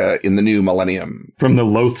America in the new millennium. From the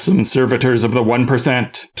loathsome servitors of the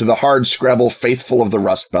 1%, to the hard-scrabble faithful of the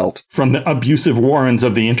Rust Belt, from the abusive warrens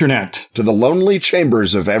of the Internet, to the lonely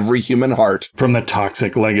chambers of every human heart, from the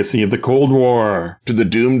toxic legacy of the Cold War, to the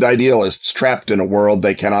doomed idealists trapped in a world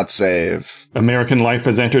they cannot save. American life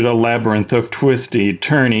has entered a labyrinth of twisty,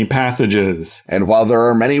 turny passages. And while there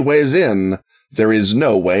are many ways in, there is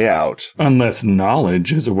no way out. Unless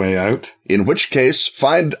knowledge is a way out. In which case,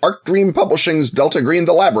 find Arc Dream Publishing's Delta Green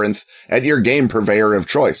The Labyrinth at your game purveyor of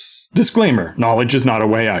choice. Disclaimer, knowledge is not a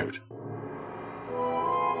way out.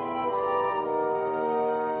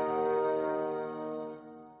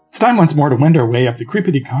 It's time once more to wend our way up the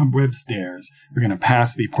creepity cobweb stairs. We're going to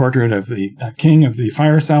pass the portrait of the king of the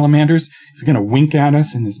fire salamanders. He's going to wink at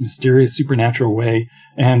us in this mysterious supernatural way.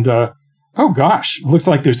 And, oh gosh, looks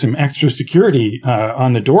like there's some extra security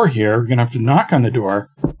on the door here. We're going to have to knock on the door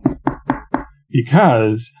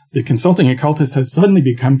because the consulting occultist has suddenly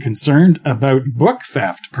become concerned about book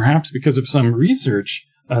theft, perhaps because of some research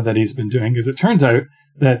that he's been doing. Because it turns out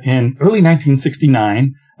that in early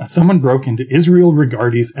 1969, someone broke into Israel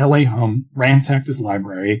Regardie's LA home, ransacked his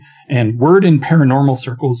library, and word in paranormal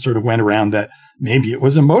circles sort of went around that maybe it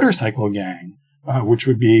was a motorcycle gang, which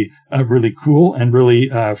would be really cool and really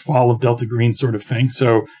Fall of Delta Green sort of thing.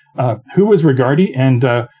 So who was Regardie,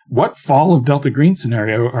 and what Fall of Delta Green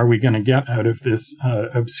scenario are we going to get out of this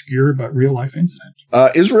obscure but real-life incident?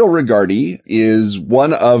 Israel Regardie is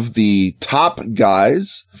one of the top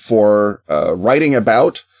guys for writing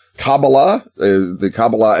about Kabbalah, the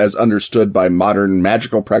Kabbalah as understood by modern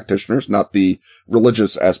magical practitioners, not the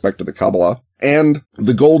religious aspect of the Kabbalah, and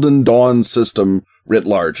the Golden Dawn system writ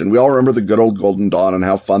large. And we all remember the good old Golden Dawn and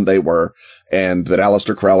how fun they were, and that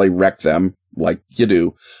Aleister Crowley wrecked them, like you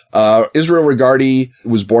do. Israel Regardie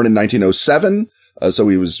was born in 1907, so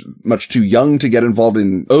he was much too young to get involved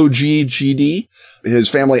in OGGD. His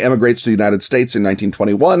family emigrates to the United States in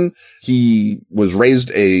 1921. He was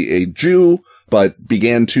raised a Jew, but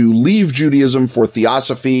began to leave Judaism for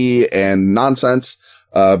theosophy and nonsense,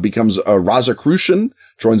 becomes a Rosicrucian,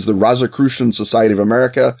 joins the Rosicrucian Society of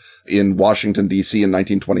America in Washington, D.C. in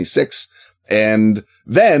 1926. And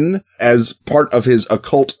then, as part of his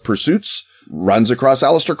occult pursuits, runs across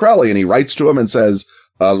Aleister Crowley, and he writes to him and says,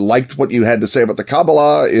 liked what you had to say about the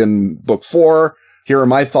Kabbalah in book 4. Here are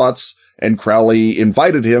my thoughts. And Crowley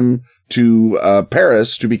invited him to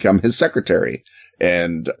Paris to become his secretary.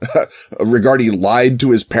 And Regardie lied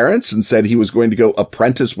to his parents and said he was going to go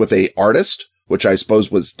apprentice with a artist, which I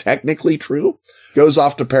suppose was technically true. Goes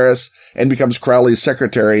off to Paris and becomes Crowley's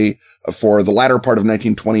secretary for the latter part of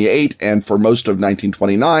 1928 and for most of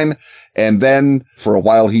 1929. And then for a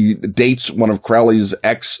while, he dates one of Crowley's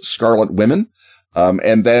ex-Scarlet women.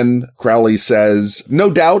 And then Crowley says,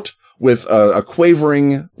 no doubt, with a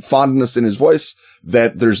quavering fondness in his voice,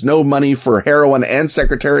 that there's no money for heroin and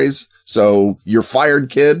secretaries. So you're fired,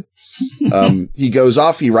 kid. He goes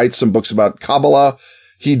off. He writes some books about Kabbalah.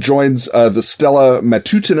 He joins the Stella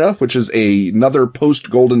Matutina, which is another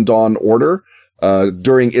post-Golden Dawn order.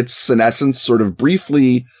 During its senescence, sort of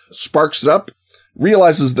briefly sparks it up,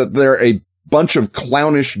 realizes that they're a bunch of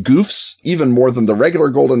clownish goofs, even more than the regular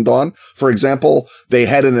Golden Dawn. For example, they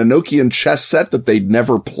had an Enochian chess set that they'd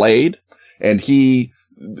never played, and he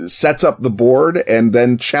sets up the board and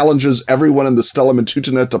then challenges everyone in the Stella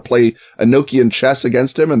Matutina to play Enochian chess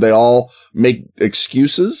against him, and they all make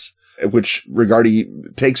excuses, which Regardie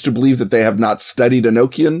takes to believe that they have not studied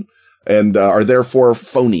Enochian and are therefore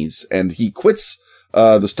phonies, and he quits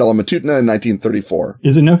the Stella Matutina in 1934.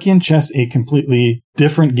 Is Enochian chess a completely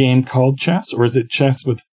different game called chess, or is it chess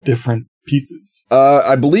with different pieces?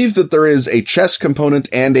 I believe that there is a chess component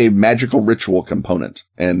and a magical ritual component.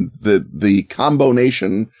 And the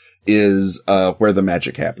combination is where the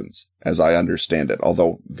magic happens, as I understand it.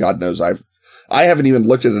 Although, God knows, I haven't even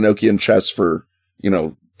looked at Enochian chess for,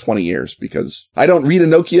 20 years because I don't read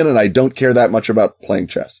Enochian and I don't care that much about playing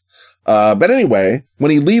chess. But anyway, when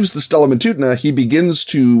he leaves the Stella Matutina, he begins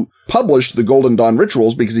to publish the Golden Dawn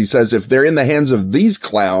rituals because he says if they're in the hands of these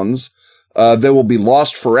clowns, they will be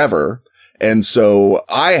lost forever. And so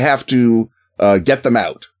I have to get them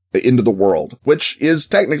out into the world, which is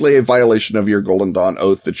technically a violation of your Golden Dawn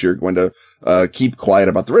oath that you're going to keep quiet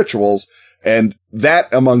about the rituals. And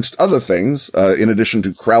that, amongst other things, in addition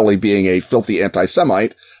to Crowley being a filthy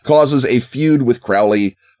anti-Semite, causes a feud with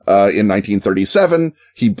Crowley in 1937.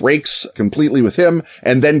 He breaks completely with him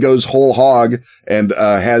and then goes whole hog and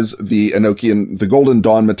has the Golden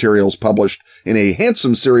Dawn materials published in a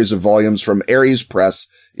handsome series of volumes from Ares Press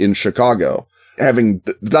in Chicago. Having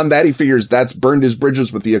done that, he figures that's burned his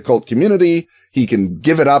bridges with the occult community. He can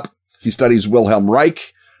give it up. He studies Wilhelm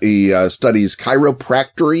Reich. He studies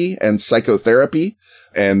chiropractic and psychotherapy.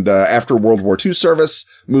 And after World War II service,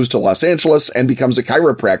 moves to Los Angeles and becomes a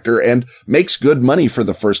chiropractor and makes good money for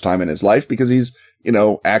the first time in his life because he's,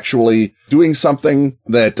 actually doing something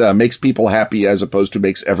that makes people happy as opposed to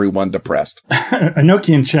makes everyone depressed.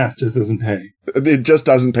 Enochian chess just doesn't pay. It just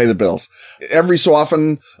doesn't pay the bills. Every so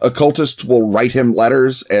often, occultists will write him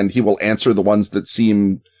letters and he will answer the ones that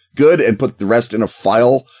seem good and put the rest in a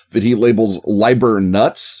file that he labels Liber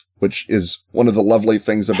Nuts, which is one of the lovely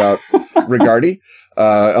things about Rigardi.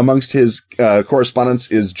 Amongst his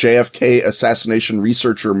correspondence is JFK assassination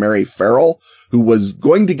researcher Mary Farrell, who was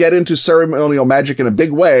going to get into ceremonial magic in a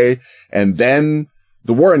big way. And then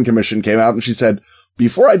the Warren Commission came out and she said,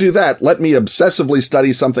 before I do that, let me obsessively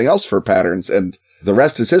study something else for patterns. And the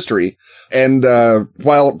rest is history. And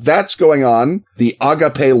while that's going on, the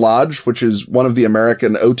Agape Lodge, which is one of the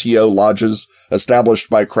American OTO lodges established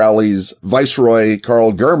by Crowley's Viceroy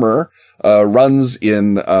Carl Germer, runs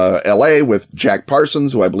in LA with Jack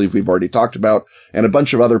Parsons, who I believe we've already talked about, and a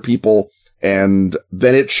bunch of other people. And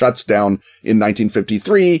then it shuts down in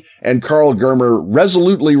 1953, and Carl Germer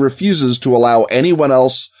resolutely refuses to allow anyone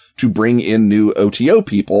else to bring in new OTO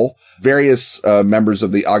people. Various members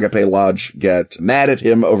of the Agape Lodge get mad at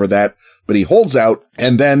him over that, but he holds out,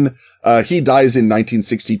 and then he dies in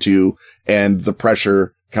 1962, and the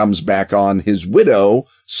pressure comes back on his widow,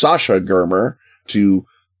 Sasha Germer, to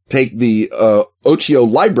take the OTO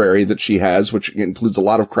library that she has, which includes a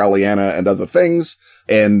lot of Crowleyana and other things.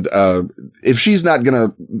 And if she's not going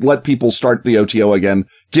to let people start the OTO again,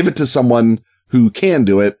 give it to someone who can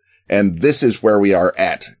do it. And this is where we are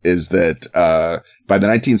at, is that by the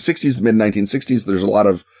 1960s, the mid-1960s, there's a lot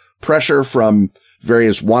of pressure from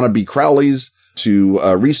various wannabe Crowleys to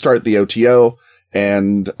restart the OTO.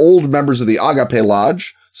 And old members of the Agape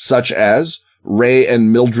Lodge, such as Ray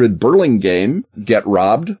and Mildred Burlingame, get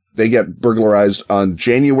robbed. They get burglarized on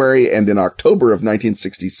January and in October of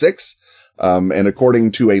 1966. And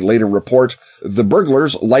according to a later report, the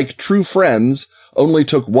burglars, like true friends, only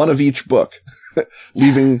took one of each book,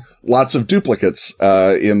 leaving lots of duplicates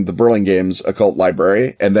in the Burlingame's occult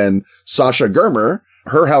library. And then Sasha Germer,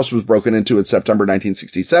 her house was broken into in September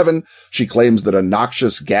 1967. She claims that a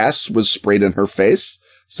noxious gas was sprayed in her face.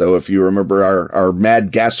 So if you remember our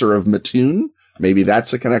mad gasser of Mattoon, maybe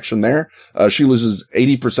that's a connection there. She loses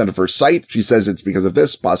 80% of her sight. She says it's because of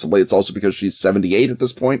this. Possibly it's also because she's 78 at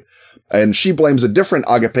this point. And she blames a different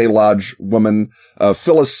Agape Lodge woman,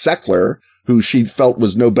 Phyllis Seckler, who she felt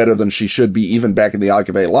was no better than she should be even back in the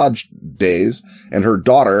Agape Lodge days. And her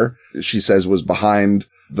daughter, she says, was behind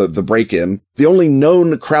the break-in. The only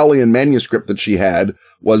known Crowleyan manuscript that she had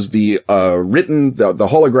was the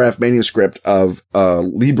holograph manuscript of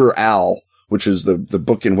Liber Al, which is the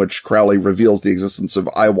book in which Crowley reveals the existence of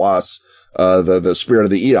Aiwass, the spirit of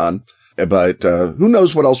the Eon. But who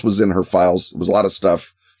knows what else was in her files? It was a lot of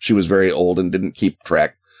stuff. She was very old and didn't keep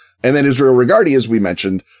track. And then Israel Rigardi, as we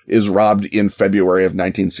mentioned, is robbed in February of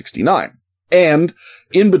 1969. And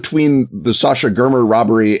in between the Sasha Germer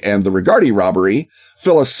robbery and the Rigardi robbery,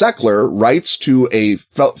 Phyllis Seckler writes to a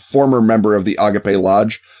former member of the Agape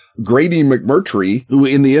Lodge, Grady McMurtry, who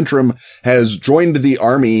in the interim has joined the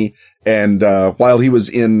army and while he was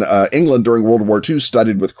in England during World War II,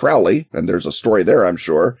 studied with Crowley, and there's a story there, I'm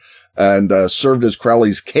sure, and served as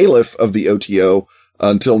Crowley's caliph of the OTO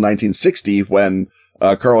until 1960, when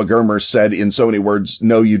Carl Germer said in so many words,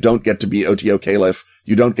 no, you don't get to be OTO caliph.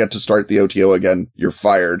 You don't get to start the OTO again. You're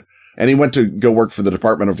fired. And he went to go work for the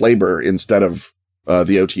Department of Labor instead of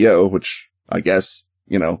the OTO, which I guess,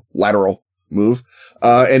 lateral move.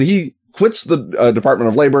 And he quits the Department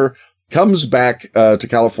of Labor comes back to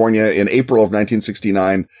California in April of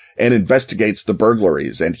 1969 and investigates the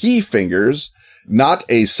burglaries. And he fingers not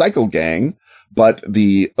a cycle gang, but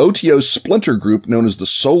the OTO splinter group known as the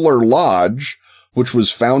Solar Lodge, which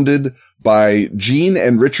was founded by Gene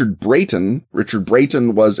and Richard Brayton. Richard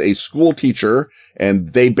Brayton was a school teacher,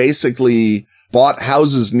 and they basically bought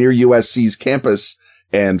houses near USC's campus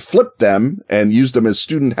and flipped them and used them as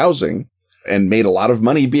student housing and made a lot of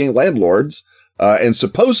money being landlords. And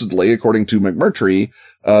supposedly, according to McMurtry,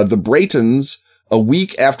 the Braytons, a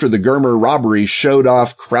week after the Germer robbery, showed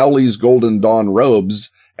off Crowley's Golden Dawn robes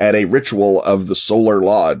at a ritual of the Solar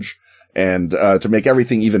Lodge. And to make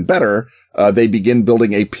everything even better, they begin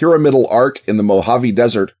building a pyramidal ark in the Mojave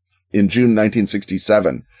Desert in June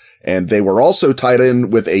 1967. And they were also tied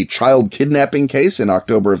in with a child kidnapping case in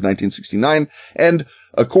October of 1969. And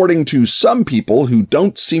according to some people who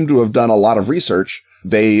don't seem to have done a lot of research,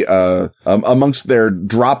 they, amongst their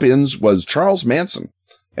drop-ins was Charles Manson,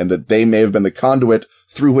 and that they may have been the conduit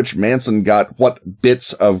through which Manson got what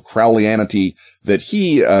bits of Crowleyanity that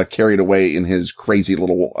he carried away in his crazy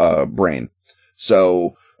little brain.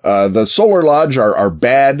 So the Solar Lodge are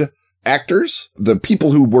bad actors. The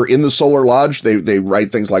people who were in the Solar Lodge, they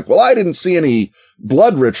write things like, well, I didn't see any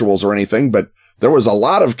blood rituals or anything, but there was a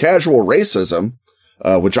lot of casual racism,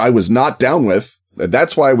 which I was not down with.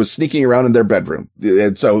 That's why I was sneaking around in their bedroom.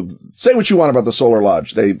 And so say what you want about the Solar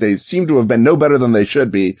Lodge. They seem to have been no better than they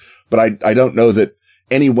should be, but I don't know that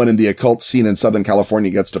anyone in the occult scene in Southern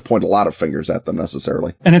California gets to point a lot of fingers at them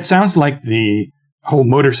necessarily. And it sounds like the whole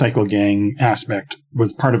motorcycle gang aspect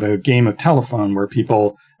was part of a game of telephone where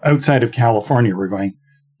people outside of California were going,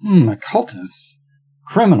 occultists,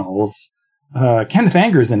 criminals, Kenneth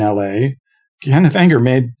Anger's in L.A. Kenneth Anger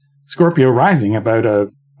made Scorpio Rising about a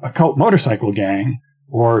occult motorcycle gang,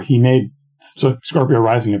 or he made Scorpio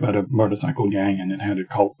Rising about a motorcycle gang and it had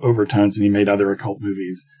occult overtones, and he made other occult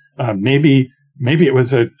movies. Maybe it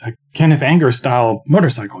was a Kenneth Anger style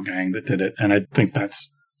motorcycle gang that did it, and I think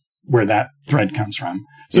that's where that thread comes from.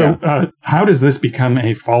 So how does this become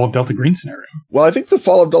a Fall of Delta Green scenario? Well, I think the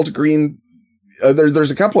Fall of Delta Green, there's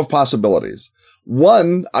a couple of possibilities.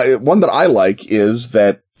 One that I like is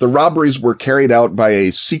that the robberies were carried out by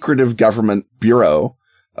a secretive government bureau.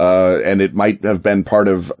 And it might have been part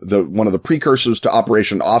of one of the precursors to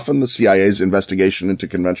Operation Often, the CIA's investigation into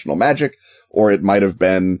conventional magic, or it might have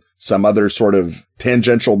been some other sort of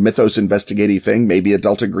tangential mythos investigating thing, maybe a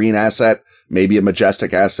Delta Green asset, maybe a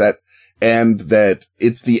Majestic asset, and that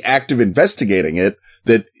it's the act of investigating it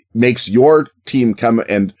that makes your team come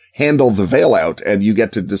and handle the veil out, and you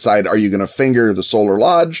get to decide, are you going to finger the Solar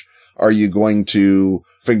Lodge? Are you going to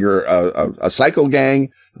finger a cycle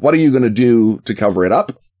gang? What are you going to do to cover it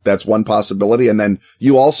up? That's one possibility. And then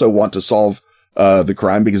you also want to solve the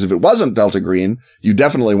crime, because if it wasn't Delta Green, you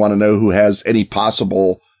definitely want to know who has any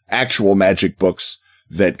possible actual magic books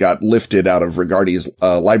that got lifted out of Rigardi's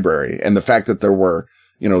library. And the fact that there were,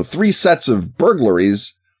 3 sets of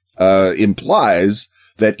burglaries implies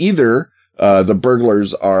that either the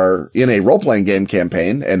burglars are in a role-playing game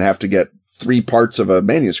campaign and have to get 3 parts of a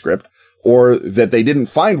manuscript, or that they didn't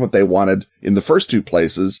find what they wanted in the first 2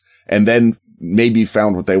 places and then maybe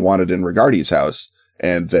found what they wanted in Rigardi's house,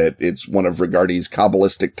 and that it's one of Rigardi's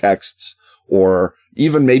Kabbalistic texts, or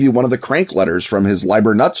even maybe one of the crank letters from his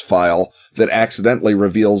Liber Nuts file that accidentally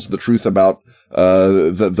reveals the truth about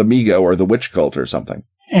the Migo or the witch cult or something.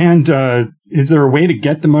 And is there a way to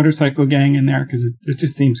get the motorcycle gang in there? Because it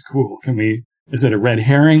just seems cool. Is it a red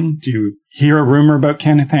herring? Do you hear a rumor about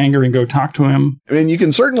Kenneth Anger and go talk to him? I mean, you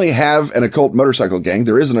can certainly have an occult motorcycle gang.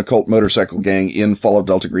 There is an occult motorcycle gang in Fall of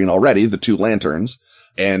Delta Green already, the Two Lanterns.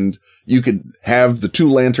 And you could have the Two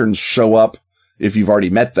Lanterns show up if you've already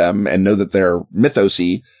met them and know that they're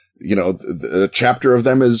mythosy. A chapter of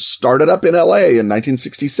them is started up in LA in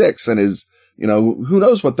 1966 and is, who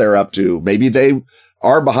knows what they're up to. Maybe they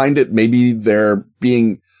are behind it. Maybe they're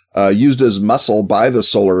being used as muscle by the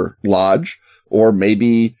Solar Lodge. Or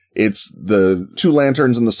maybe it's the Two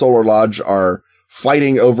Lanterns and the Solar Lodge are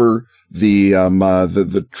fighting over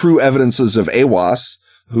the true evidences of Aiwass,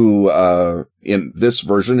 who, in this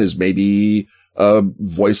version is maybe a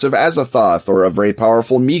voice of Azathoth or a very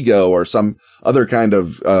powerful Migo or some other kind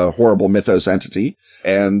of, horrible mythos entity.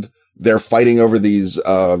 And they're fighting over these,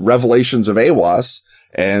 revelations of Aiwass.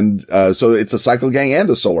 And so it's a cycle gang and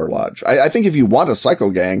a Solar Lodge. I think if you want a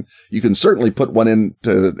cycle gang, you can certainly put one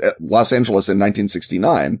into Los Angeles in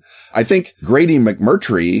 1969. I think Grady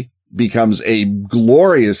McMurtry becomes a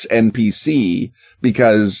glorious NPC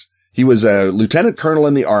because he was a lieutenant colonel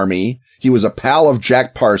in the army. He was a pal of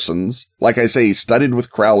Jack Parsons. Like I say, he studied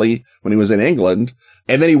with Crowley when he was in England.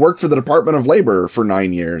 And then he worked for the Department of Labor for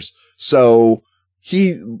 9 years. So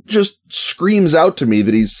he just screams out to me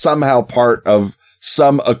that he's somehow part of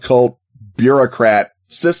some occult bureaucrat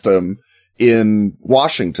system in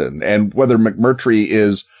Washington. And whether McMurtry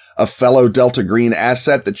is a fellow Delta Green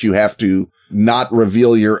asset that you have to not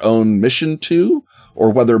reveal your own mission to,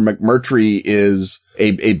 or whether McMurtry is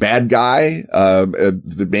a bad guy.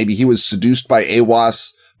 Maybe he was seduced by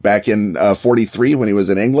AWAS back in 43 when he was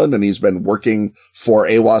in England, and he's been working for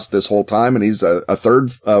AWAS this whole time, and he's a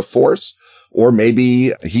third force. Or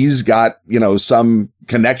maybe he's got, some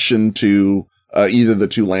connection to either the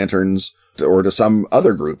Two Lanterns or to some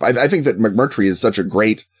other group. I think that McMurtry is such a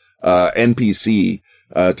great NPC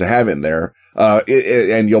to have in there.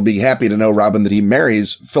 And you'll be happy to know, Robin, that he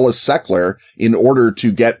marries Phyllis Seckler in order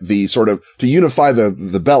to get the to unify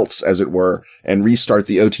the belts, as it were, and restart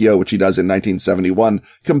the OTO, which he does in 1971,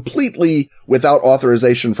 completely without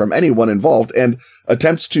authorization from anyone involved, and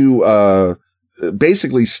attempts to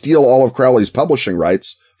basically steal all of Crowley's publishing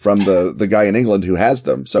rights from the guy in England who has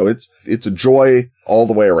them. So it's a joy all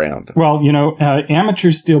the way around. Well,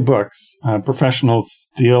 amateurs steal books, professionals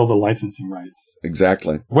steal the licensing rights.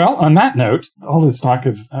 Exactly. Well, on that note, all this talk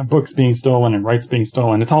of books being stolen and rights being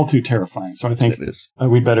stolen, it's all too terrifying. So I think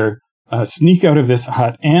we better sneak out of this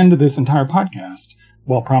hut and this entire podcast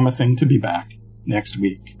while promising to be back next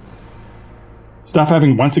week. Stuff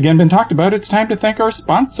having once again been talked about, it's time to thank our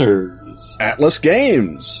sponsors. Atlas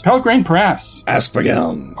Games, Pelgrane Press,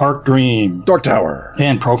 Asphagelm, Arc Dream, Dork Tower,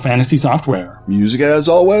 and Pro Fantasy Software. Music, as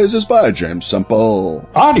always, is by James Semple.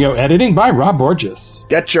 Audio editing by Rob Borges.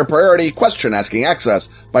 Get your priority question-asking access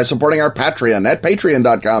by supporting our Patreon at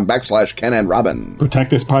patreon.com/Ken and Robin.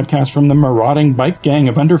 Protect this podcast from the marauding bike gang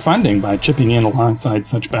of underfunding by chipping in alongside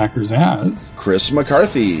such backers as Chris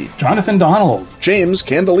McCarthy, Jonathan Donald, James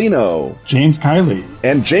Candelino, James Kiley,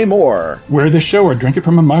 and Jay Moore. Wear this show or drink it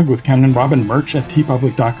from a mug with Ken and Robin merch at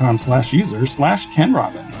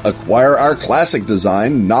tpublic.com/user/KenRobin. Acquire our classic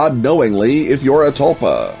design, nod knowingly if you're a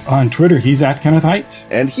tulpa. On Twitter, he's at Kenneth Hite.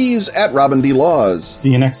 And he's at Robin D. Laws. See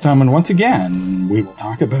you next time, and once again, we will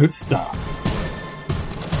talk about stuff.